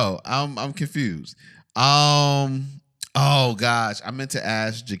 I don't know. I'm confused. Oh gosh, I meant to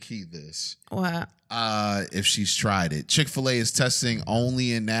ask Jackie this. What? If she's tried it. Chick-fil-A is testing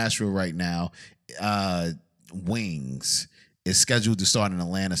only in Nashville right now. Wings is scheduled to start in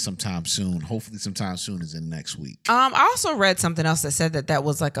Atlanta sometime soon. Hopefully sometime soon is in next week. I also read something else that said that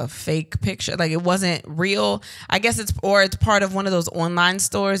was like a fake picture. Like it wasn't real. I guess it's part of one of those online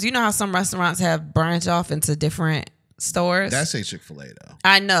stores. You know how some restaurants have branched off into different stores? That's a Chick-fil-A though.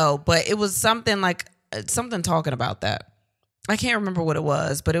 I know, but it was something like something talking about that. I can't remember what it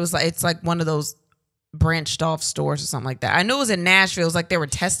was, but it was like it's like one of those branched off stores or something like that. I knew it was in Nashville. It was like they were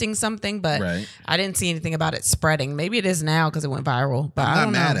testing something, but Right. I didn't see anything about it spreading. Maybe it is now because it went viral. But I'm I not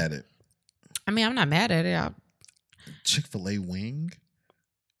don't mad know. at it. I mean, I'm not mad at it. Chick-fil-A wing?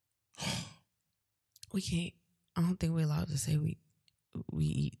 We can't. I don't think we're allowed to say we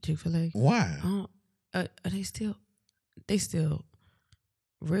eat Chick-fil-A. Why? They still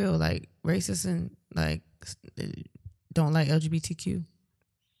real like racist and like don't like LGBTQ.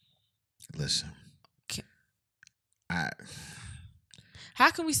 Listen,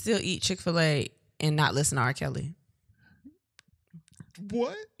 how can we still eat Chick-fil-A and not listen to R. Kelly?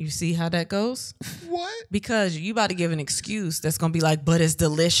 What? You see how that goes? What? Because you about to give an excuse that's gonna be like, but it's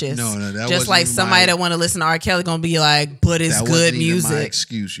delicious. No, that just wasn't like even somebody that want to listen to R. Kelly gonna be like, but it's that good wasn't music. Even my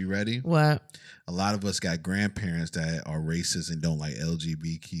excuse. You ready? What? A lot of us got grandparents that are racist and don't like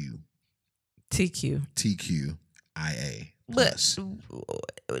LGBTQ. TQIA. But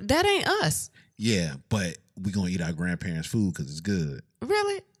that ain't us. Yeah, but we gonna eat our grandparents' food because it's good.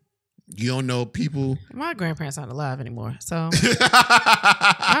 Really? You don't know people. My grandparents aren't alive anymore, so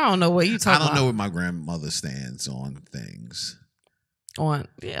I don't know what you talking about. I don't know where my grandmother stands on things. On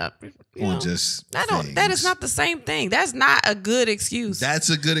just things. That is not the same thing. That's not a good excuse. That's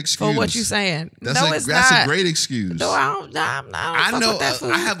a good excuse for what you're saying. That's a great excuse. No, I don't. I know.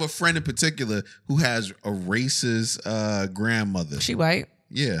 I have a friend in particular who has a racist grandmother. She white.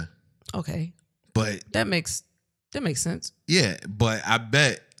 Yeah. Okay. But that makes sense. Yeah, but I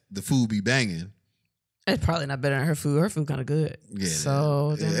bet the food be banging. It's probably not better than her food. Her food kind of good. Yeah.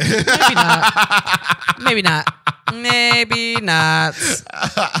 So maybe not. Maybe not. Maybe not. No,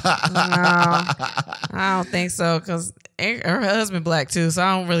 I don't think so. Because her husband black too, so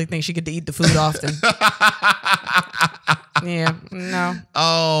I don't really think she get to eat the food often. Yeah. No.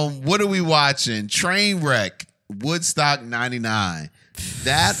 What are we watching? Trainwreck. Woodstock 99.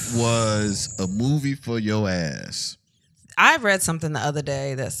 That was a movie for your ass. I read something the other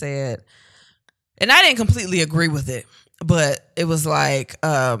day that said, and I didn't completely agree with it, but it was like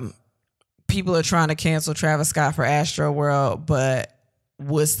people are trying to cancel Travis Scott for Astroworld, but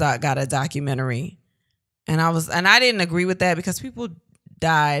Woodstock got a documentary. And I didn't agree with that because people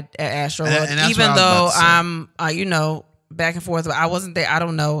died at Astroworld, and even though I'm back and forth. I wasn't there. I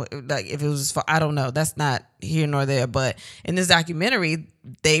don't know, like if it was. I don't know. That's not here nor there. But in this documentary,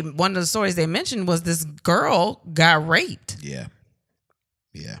 one of the stories they mentioned was this girl got raped. Yeah.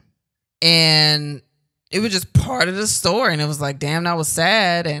 Yeah. And it was just part of the story, and it was like, damn, that was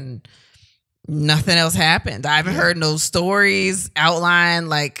sad, and nothing else happened. I haven't heard no stories outlined,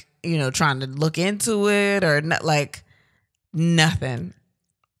 like trying to look into it or not, like nothing.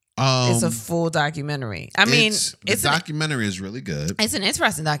 It's a full documentary. I mean, the documentary is really good. It's an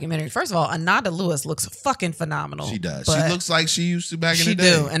interesting documentary. First of all, Ananda Lewis looks fucking phenomenal. She does. She looks like she used to back in the day.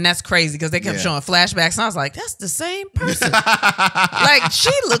 She do, and that's crazy because they kept showing flashbacks, and I was like, that's the same person. Like, she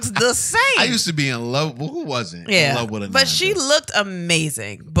looks the same. I used to be in love. Well, who wasn't? Yeah, in love with Ananda. But she looked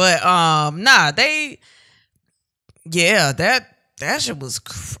amazing. But that shit was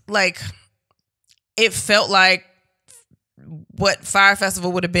like, it felt like what Fire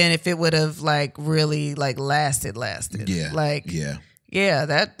Festival would have been if it would have like really like lasted. Yeah. Like, yeah,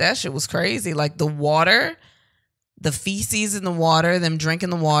 that shit was crazy. Like the water, the feces in the water, them drinking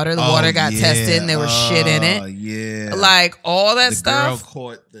the water got tested and there was shit in it. Yeah. Like all that The stuff. girl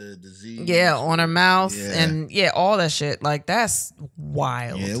caught the disease. Yeah, on her mouth and all that shit. Like that's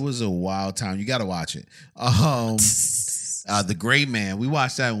wild. Yeah, it was a wild time. You got to watch it. The Gray Man. We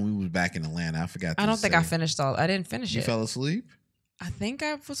watched that when we was back in Atlanta. I forgot. I don't think I finished all. I didn't finish it. You fell asleep? I think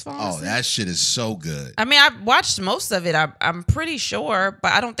I was falling asleep. Oh, that shit is so good. I mean, I watched most of it. I'm pretty sure,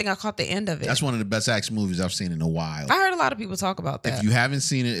 but I don't think I caught the end of it. That's one of the best action movies I've seen in a while. I heard a lot of people talk about that. If you haven't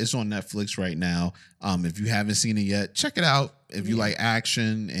seen it, it's on Netflix right now. If you haven't seen it yet, check it out. If you like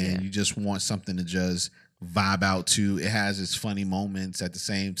action and you just want something to just vibe out to, it has its funny moments at the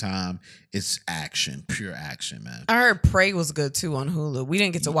same time. It's action, pure action, man. I heard Prey was good too on Hulu. We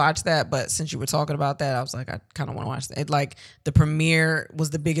didn't get to watch that, but since you were talking about that, I was like, I kind of want to watch that. It, like the premiere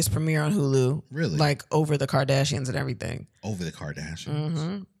was the biggest premiere on Hulu, really, like over the Kardashians and everything. Over the Kardashians.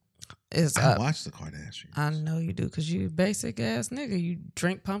 Mm-hmm. I watch the Kardashians. I know you do because you basic ass nigga. You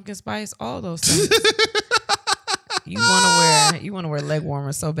drink pumpkin spice, all those things. You want to wear leg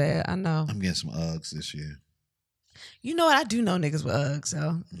warmers so bad. I know. I'm getting some Uggs this year. You know what? I do know niggas with Uggs,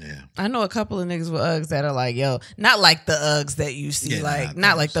 so yeah. I know a couple of niggas with Uggs that are like, yo, not like the Uggs that you see,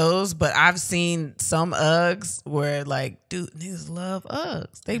 not like those, but I've seen some Uggs where like, dude, niggas love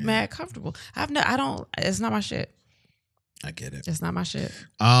Uggs. They mad comfortable. It's not my shit. I get it. It's not my shit.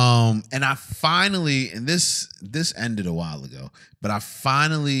 And I finally, and this ended a while ago, but I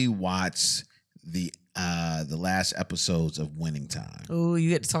finally watched the last episodes of Winning Time. Ooh, you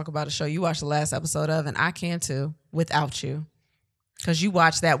get to talk about a show you watched the last episode of, and I can too, without you. Because you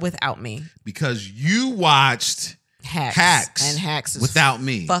watched that without me. Because you watched Hacks. And Hacks is Without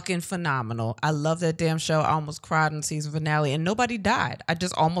Me. fucking phenomenal. I love that damn show. I almost cried in the season finale, and nobody died. I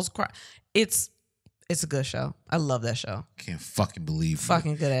just almost cried. It's a good show. I love that show. Can't fucking believe it.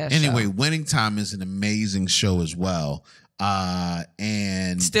 Fucking good ass Anyway, show. Winning Time is an amazing show as well.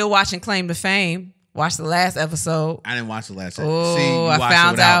 And Still watching Claim to Fame. Watched the last episode. I didn't watch the last episode. Oh, See, you I watched it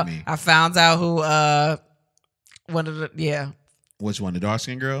found without out. me. I found out who one of the Which one? The dark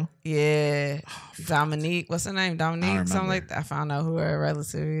skin girl? yeah Dominique. What's her name? Dominique. Something remember. like that. I found out who her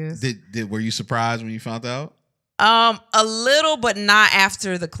relative is. Were you surprised when you found out? A little, but not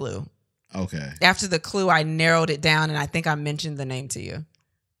after the clue. Okay. After the clue, I narrowed it down, and I think I mentioned the name to you.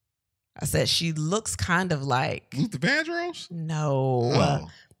 I said she looks kind of like Luther Vandross? no. Oh.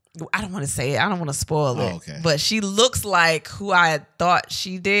 I don't want to say it. I don't want to spoil it. Oh, okay. But she looks like who I thought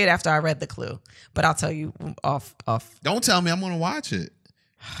she did after I read the clue. But I'll tell you off. Don't tell me I'm going to watch it.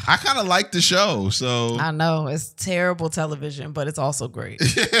 I kind of like the show, so. I know it's terrible television, but it's also great. And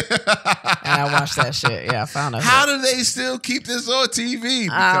I watched that shit. Yeah, I found out. How do they still keep this on TV?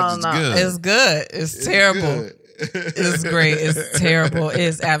 I Because don't know. it's good. It's good. It's terrible. good. It's great. It's terrible.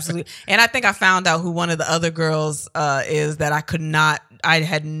 It's absolutely. And I think I found out who one of the other girls is that I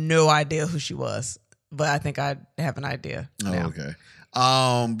had no idea who she was, but I think I have an idea. Oh, now. okay.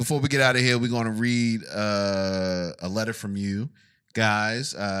 Before we get out of here, we're going to read a letter from you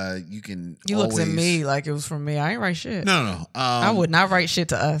guys. You can. You looked at me like it was from me. I ain't write shit. No. I would not write shit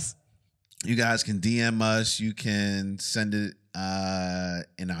to us. You guys can DM us. You can send it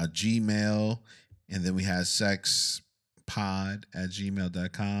in our Gmail. And then we have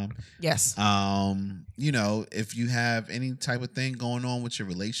sexpod@gmail.com. Yes. If you have any type of thing going on with your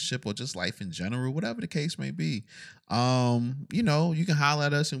relationship or just life in general, whatever the case may be, you can holler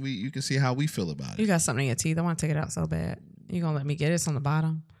at us and you can see how we feel about it. You got something in your teeth. I want to take it out so bad. You gonna let me get it? It's on the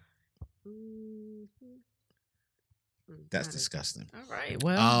bottom. That's disgusting. All right.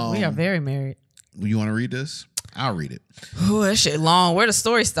 Well, we are very married. You want to read this? I'll read it. Oh, that shit long. Where the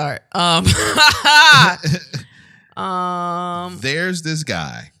story start? There's this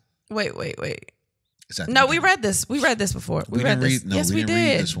guy. Wait. Is that the No, we beginning? read this. We read this before. We read didn't this. read. No, Yes, we we didn't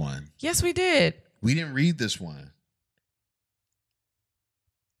read did. this one. Yes, we did. We didn't read this one.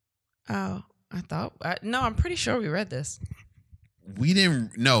 Oh, I thought. No, I'm pretty sure we read this. We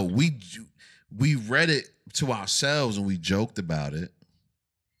didn't. No, we read it to ourselves and we joked about it.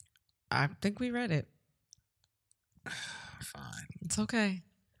 I think we read it. Fine. It's okay.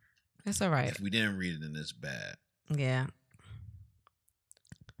 It's all right. If we didn't read it, then it's bad. Yeah.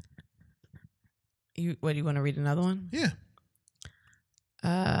 Do you want to read another one? Yeah.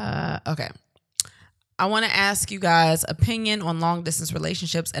 Okay. I want to ask you guys opinion on long distance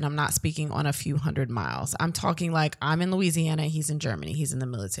relationships, and I'm not speaking on a few hundred miles. I'm talking like I'm in Louisiana, he's in Germany, he's in the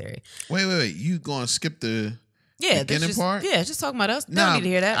military. Wait. You going to skip the beginning just, part? Yeah, just talking about us. They Nah, don't need to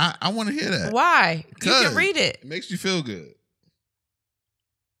hear that. I want to hear that. Why? You 'Cause can read it. It makes you feel good.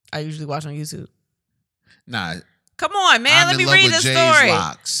 I usually watch on YouTube. Nah. Come on, man. I'm Let in me love read with the Jay's story.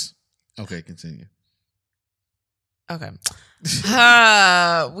 locks. Okay, continue. Okay.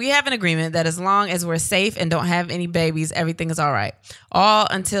 We have an agreement that as long as we're safe and don't have any babies, everything is all right. All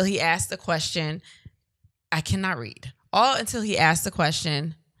until he asked the question. I cannot read. All until he asked the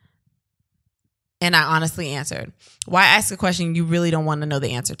question. And I honestly answered. Why ask a question you really don't want to know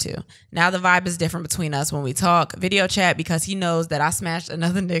the answer to? Now the vibe is different between us when we talk, video chat, because he knows that I smashed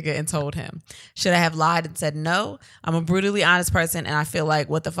another nigga and told him. Should I have lied and said no? I'm a brutally honest person and I feel like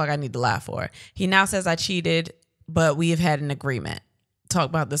what the fuck I need to lie for. He now says I cheated, but we have had an agreement. Talk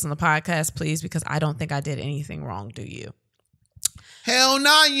about this on the podcast, please, because I don't think I did anything wrong, do you? Hell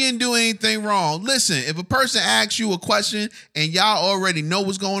no, you didn't do anything wrong. Listen, if a person asks you a question and y'all already know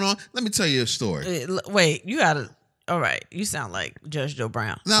what's going on, let me tell you a story. Wait, you gotta. All right, you sound like Judge Joe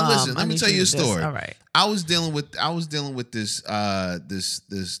Brown. Now listen, let me tell you a story. All right, I was dealing with this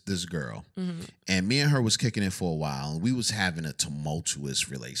this girl, and me and her was kicking it for a while, and we was having a tumultuous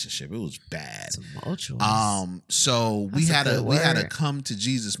relationship. It was bad. Tumultuous. So we That's had a good we had a word. come to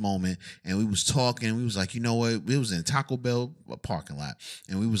Jesus moment, and we was talking. We was like, you know what? It was in Taco Bell parking lot,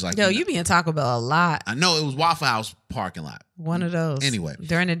 and we was like, Yo, you you be in Taco Bell a lot. I know it was Waffle House parking lot. One of those. Anyway.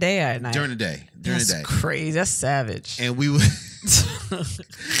 during the day or at night. During the day. That's crazy. That's savage. And we were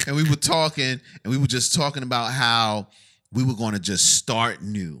and we were talking, and we were just talking about how we were going to just start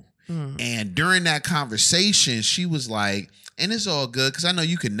new. And during that conversation, she was like, and it's all good because I know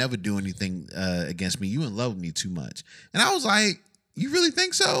you could never do anything against me. You in love with me too much. And I was like, you really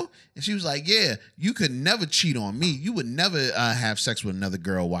think so? And she was like, yeah, you could never cheat on me. You would never have sex with another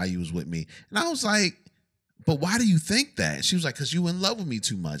girl while you was with me. And I was like, but why do you think that? She was like, because you in love with me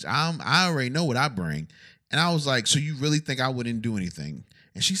too much. I already know what I bring. And I was like, so you really think I wouldn't do anything?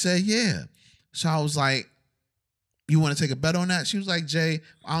 And she said, yeah. So I was like, you want to take a bet on that? She was like, Jay,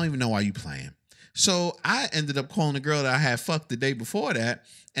 I don't even know why you playing. So I ended up calling the girl that I had fucked the day before that,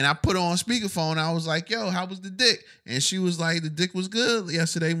 and I put her on speakerphone. I was like, yo, how was the dick? And she was like, the dick was good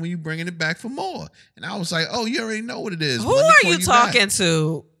yesterday when you bringing it back for more. And I was like, oh, you already know what it is. Who are you talking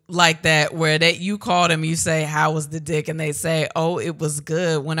to like that, where that you call them, you say, how was the dick? And they say, oh, it was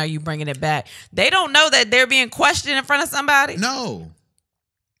good. When are you bringing it back? They don't know that they're being questioned in front of somebody? No.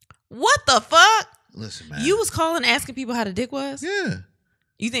 What the fuck? Listen, man. You was calling asking people how the dick was? Yeah.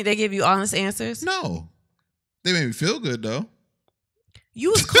 You think they give you honest answers? No. They made me feel good, though. You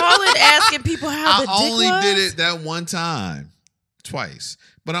was calling asking people how the dick was? I only did it that one time. Twice.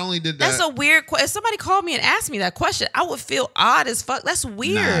 But I only did that. That's a weird question. If somebody called me and asked me that question, I would feel odd as fuck. That's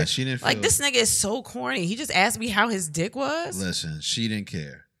weird. Nah, she didn't feel like, this nigga is so corny. He just asked me how his dick was? Listen, she didn't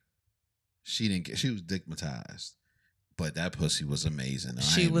care. She didn't care. She was dickmatized. But that pussy was amazing.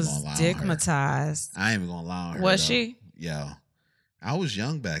 She was dickmatized. I ain't even gonna lie on her. Was she? Yeah. I was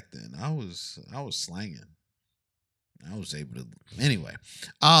young back then. I was slanging. I was able to. Anyway,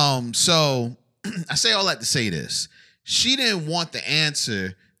 so I say all that to say this: she didn't want the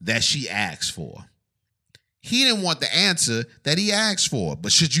answer that she asked for. He didn't want the answer that he asked for.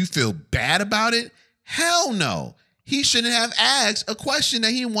 But should you feel bad about it? Hell no. He shouldn't have asked a question that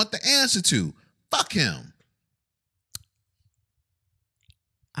he didn't want the answer to. Fuck him.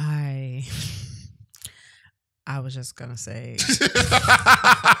 I was just gonna say.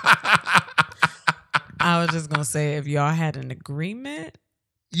 I was just gonna say, if y'all had an agreement,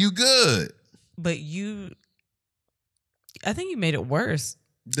 you good. But I think you made it worse.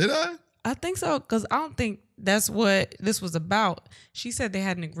 Did I? I think so, because I don't think that's what this was about. She said they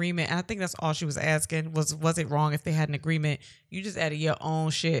had an agreement, and I think that's all she was asking was it wrong if they had an agreement? You just added your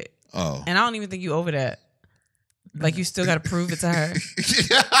own shit. Oh. And I don't even think you over that. Like, you still got to prove it to her.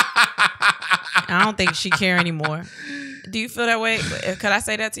 I don't think she care anymore. Do you feel that way? Could I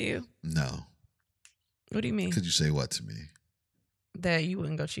say that to you? No. What do you mean? Could you say what to me? That you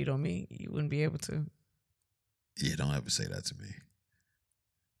wouldn't go cheat on me. You wouldn't be able to. Yeah, don't ever say that to me.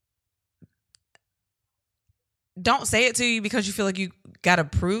 Don't say it to you because you feel like you got to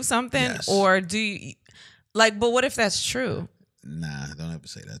prove something? Yes. Or do you... Like, but what if that's true? Nah, don't ever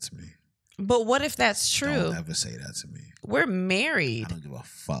say that to me. But what if that's true? Don't ever say that to me. We're married. I don't give a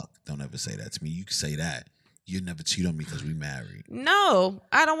fuck. Don't ever say that to me. You can say that. You'll never cheat on me because we married. No,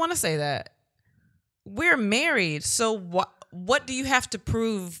 I don't want to say that. We're married. So what do you have to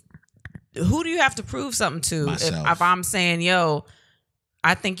prove? Who do you have to prove something to? Myself. If I'm saying, yo,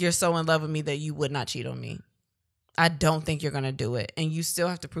 I think you're so in love with me that you would not cheat on me. I don't think you're going to do it. And you still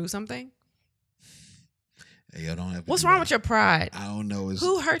have to prove something? Hey, yo, don't ever What's wrong with your pride? I don't know.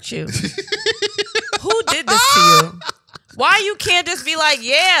 Who hurt you? Who did this to you? Why you can't just be like,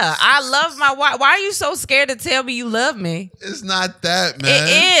 yeah, I love my wife? Why are you so scared to tell me you love me? It's not that, man.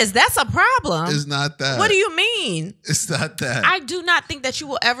 It is. That's a problem. It's not that. What do you mean? It's not that. I do not think that you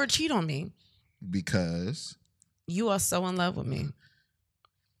will ever cheat on me. Because? You are so in love with me.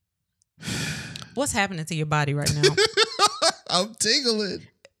 What's happening to your body right now? I'm tingling.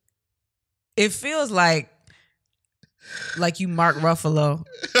 It feels like you Mark Ruffalo.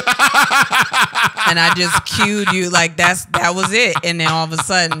 And I just cued you like that was it. And then all of a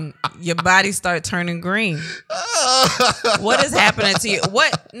sudden your body started turning green. What is happening to you?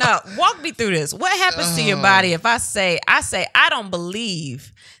 Walk me through this. What happens to your body if I say I don't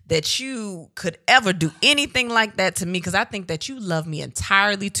believe that you could ever do anything like that to me because I think that you love me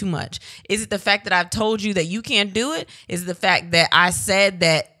entirely too much. Is it the fact that I've told you that you can't do it? Is it the fact that I said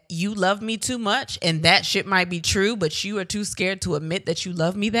that you love me too much and that shit might be true, but you are too scared to admit that you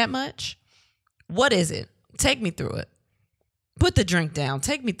love me that much? What is it? Take me through it. Put the drink down.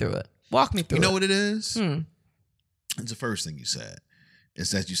 Take me through it. Walk me through it. You know what it is? It's the first thing you said.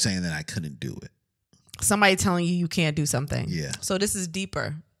 It's that you're saying that I couldn't do it. Somebody telling you can't do something. Yeah. So this is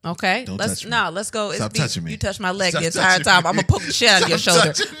deeper. Okay? Let's go. Stop touching me. You touch my leg Stop the entire time. I'm going to poke the shit out of your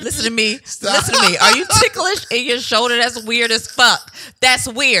shoulder. Listen to me. Stop. Listen to me. Are you ticklish in your shoulder? That's weird as fuck. That's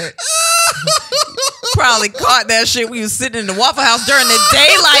weird. Probably caught that shit when you was sitting in the Waffle House during the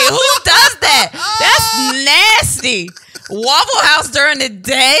daylight. Who does that? That's nasty. Waffle House during the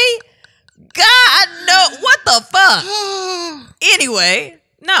day? God, no. What the fuck? Anyway,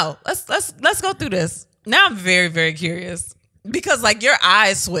 no. Let's go through this. Now I'm very, very curious. Because like your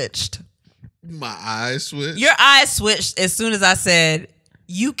eyes switched. My eyes switched? Your eyes switched as soon as I said,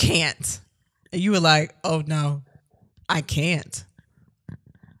 you can't. And you were like, oh no, I can't.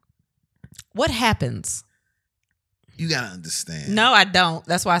 What happens? You gotta understand. No, I don't.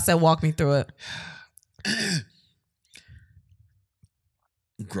 That's why I said walk me through it.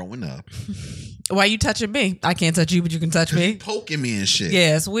 Growing up, Why you touching me? I can't touch you, but you can touch me. poking me and shit.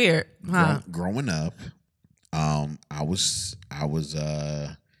 Yeah, it's weird. Huh? Growing up, I was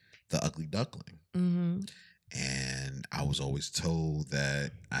the ugly duckling, Mm-hmm. and I was always told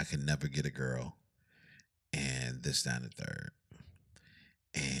that I could never get a girl, and this, that, and the third,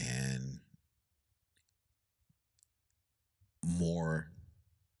 and more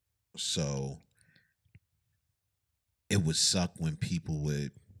so. It would suck when people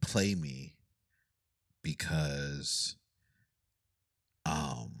would play me because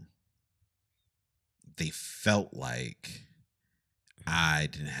they felt like I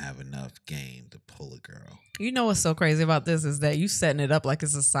didn't have enough game to pull a girl. You know what's so crazy about this is that you setting it up like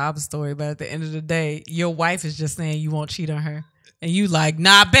it's a sob story, but at the end of the day, your wife is just saying you won't cheat on her. And you like,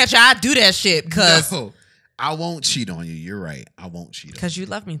 nah, I bet you I do that shit because No, I won't cheat on you. You're right. I won't cheat on you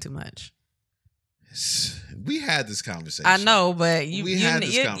love me too much. you. We had this conversation. I know, but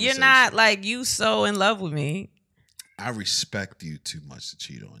you're not like you so in love with me. I respect you too much to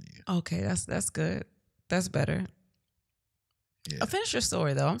cheat on you. Okay, that's good. That's better. Yeah. Finish your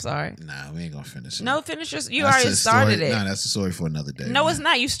story though. I'm sorry. Nah, we ain't gonna finish it. No, finish your. You That's already a started story. it. No, that's a story for another day. No, man. it's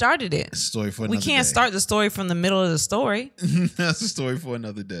not. You started it. It's a story for We another can't day. start the story from the middle of the story. That's a story for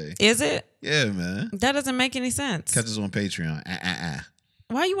another day. Is it? Yeah, man. That doesn't make any sense. Catch us on Patreon.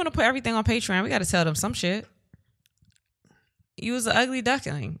 Why you want to put everything on Patreon? We got to tell them some shit. You was an ugly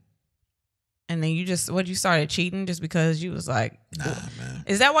duckling. And then you started cheating just because you was like, Nah, man.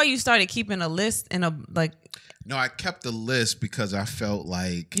 Is that why you started keeping a list No, I kept the list because I felt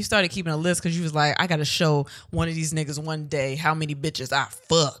like you started keeping a list because you was like, I got to show one of these niggas one day how many bitches I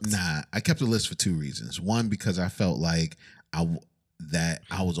fucked. Nah, I kept the list for two reasons. One, because I felt like I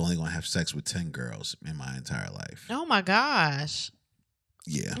was only gonna have sex with 10 girls in my entire life. Oh my gosh.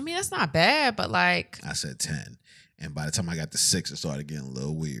 Yeah. I mean, that's not bad, but like I said 10. And by the time I got to 6, it started getting a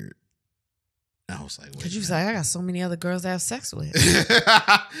little weird. I was like, wait. Because you was like, I got so many other girls to have sex with.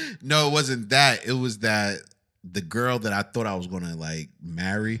 No, it wasn't that. It was that the girl that I thought I was gonna like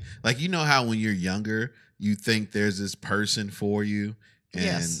marry. Like, you know how when you're younger, you think there's this person for you. And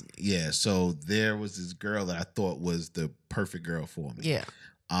Yes. yeah, so there was this girl that I thought was the perfect girl for me. Yeah.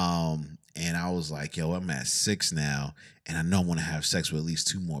 And I was like, yo, I'm at 6 now, and I know I want to have sex with at least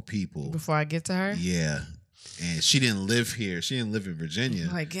 2 more people. Before I get to her? Yeah. And she didn't live here. She didn't live in Virginia.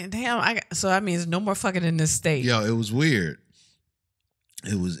 Like, damn, so that means no more fucking in this state. Yo, it was weird.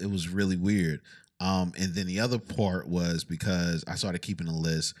 It was really weird. And then the other part was because I started keeping a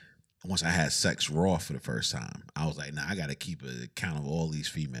list once I had sex raw for the first time. I was like, nah, I got to keep a count of all these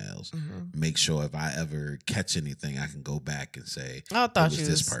females. Mm-hmm. Make sure if I ever catch anything, I can go back and say, I thought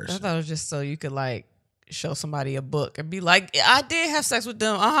this person. I thought it was just so you could like show somebody a book and be like, I did have sex with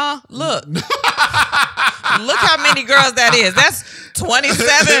them. Look. Look how many girls that is. That's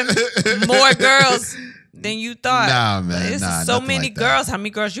 27 more girls than you thought. Nah, man. It's Nah, so nothing many like that. girls. How many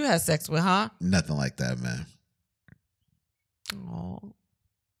girls you had sex with, huh? Nothing like that, man. Oh.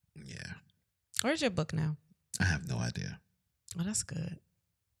 Yeah. Where's your book now? I have no idea. Oh, that's good.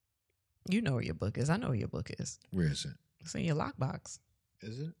 You know where your book is. I know where your book is. Where is it? It's in your lockbox.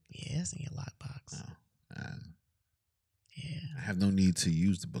 Is it? Yeah, it's in your lockbox. Oh. Yeah. I have no need to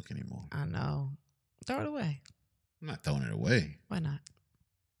use the book anymore. I know. Throw it away. I'm not throwing it away Why not?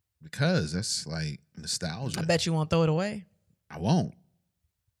 because that's like nostalgia. I bet you won't throw it away. I won't.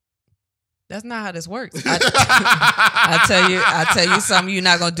 That's not how this works. I tell you something you're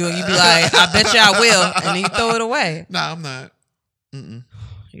not gonna do, and you be like, I bet you I will, and then you throw it away. Nah, I'm not. Mm-mm.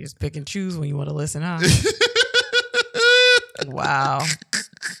 You just pick and choose when you want to listen, huh? Wow.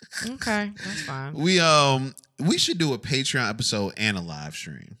 Okay, that's fine. We should do a Patreon episode and a live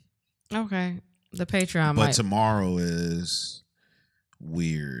stream. Okay, the Patreon. But tomorrow is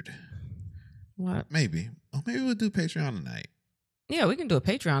weird. What? Maybe. Oh, maybe we'll do Patreon tonight. Yeah, we can do a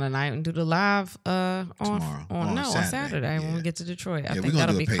Patreon tonight and do the live Tomorrow. on Saturday when we get to Detroit. I Yeah, think we're gonna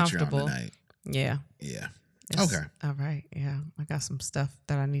that'll do a be Patreon comfortable. tonight. Yeah. Yeah. It's- Okay. All right. Yeah, I got some stuff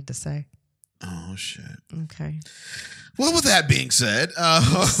that I need to say. Oh shit. Okay. Well, with that being said,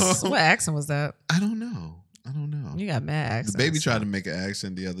 What accent was that? I don't know. You got mad accents. The baby tried to make an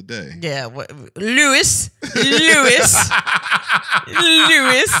accent the other day. Yeah, what, Lewis.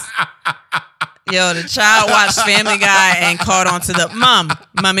 Yo, the child watched Family Guy and caught on to the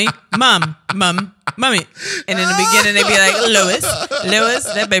mummy. And in the beginning, they'd be like, Lewis.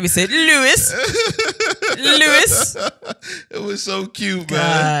 That baby said, Lewis. It was so cute,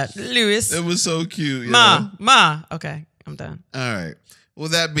 man. God, Lewis. It was so cute. Ma. Okay, I'm done. All right. Well,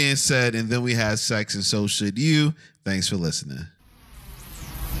 that being said, and then we had sex, and so should you. Thanks for listening.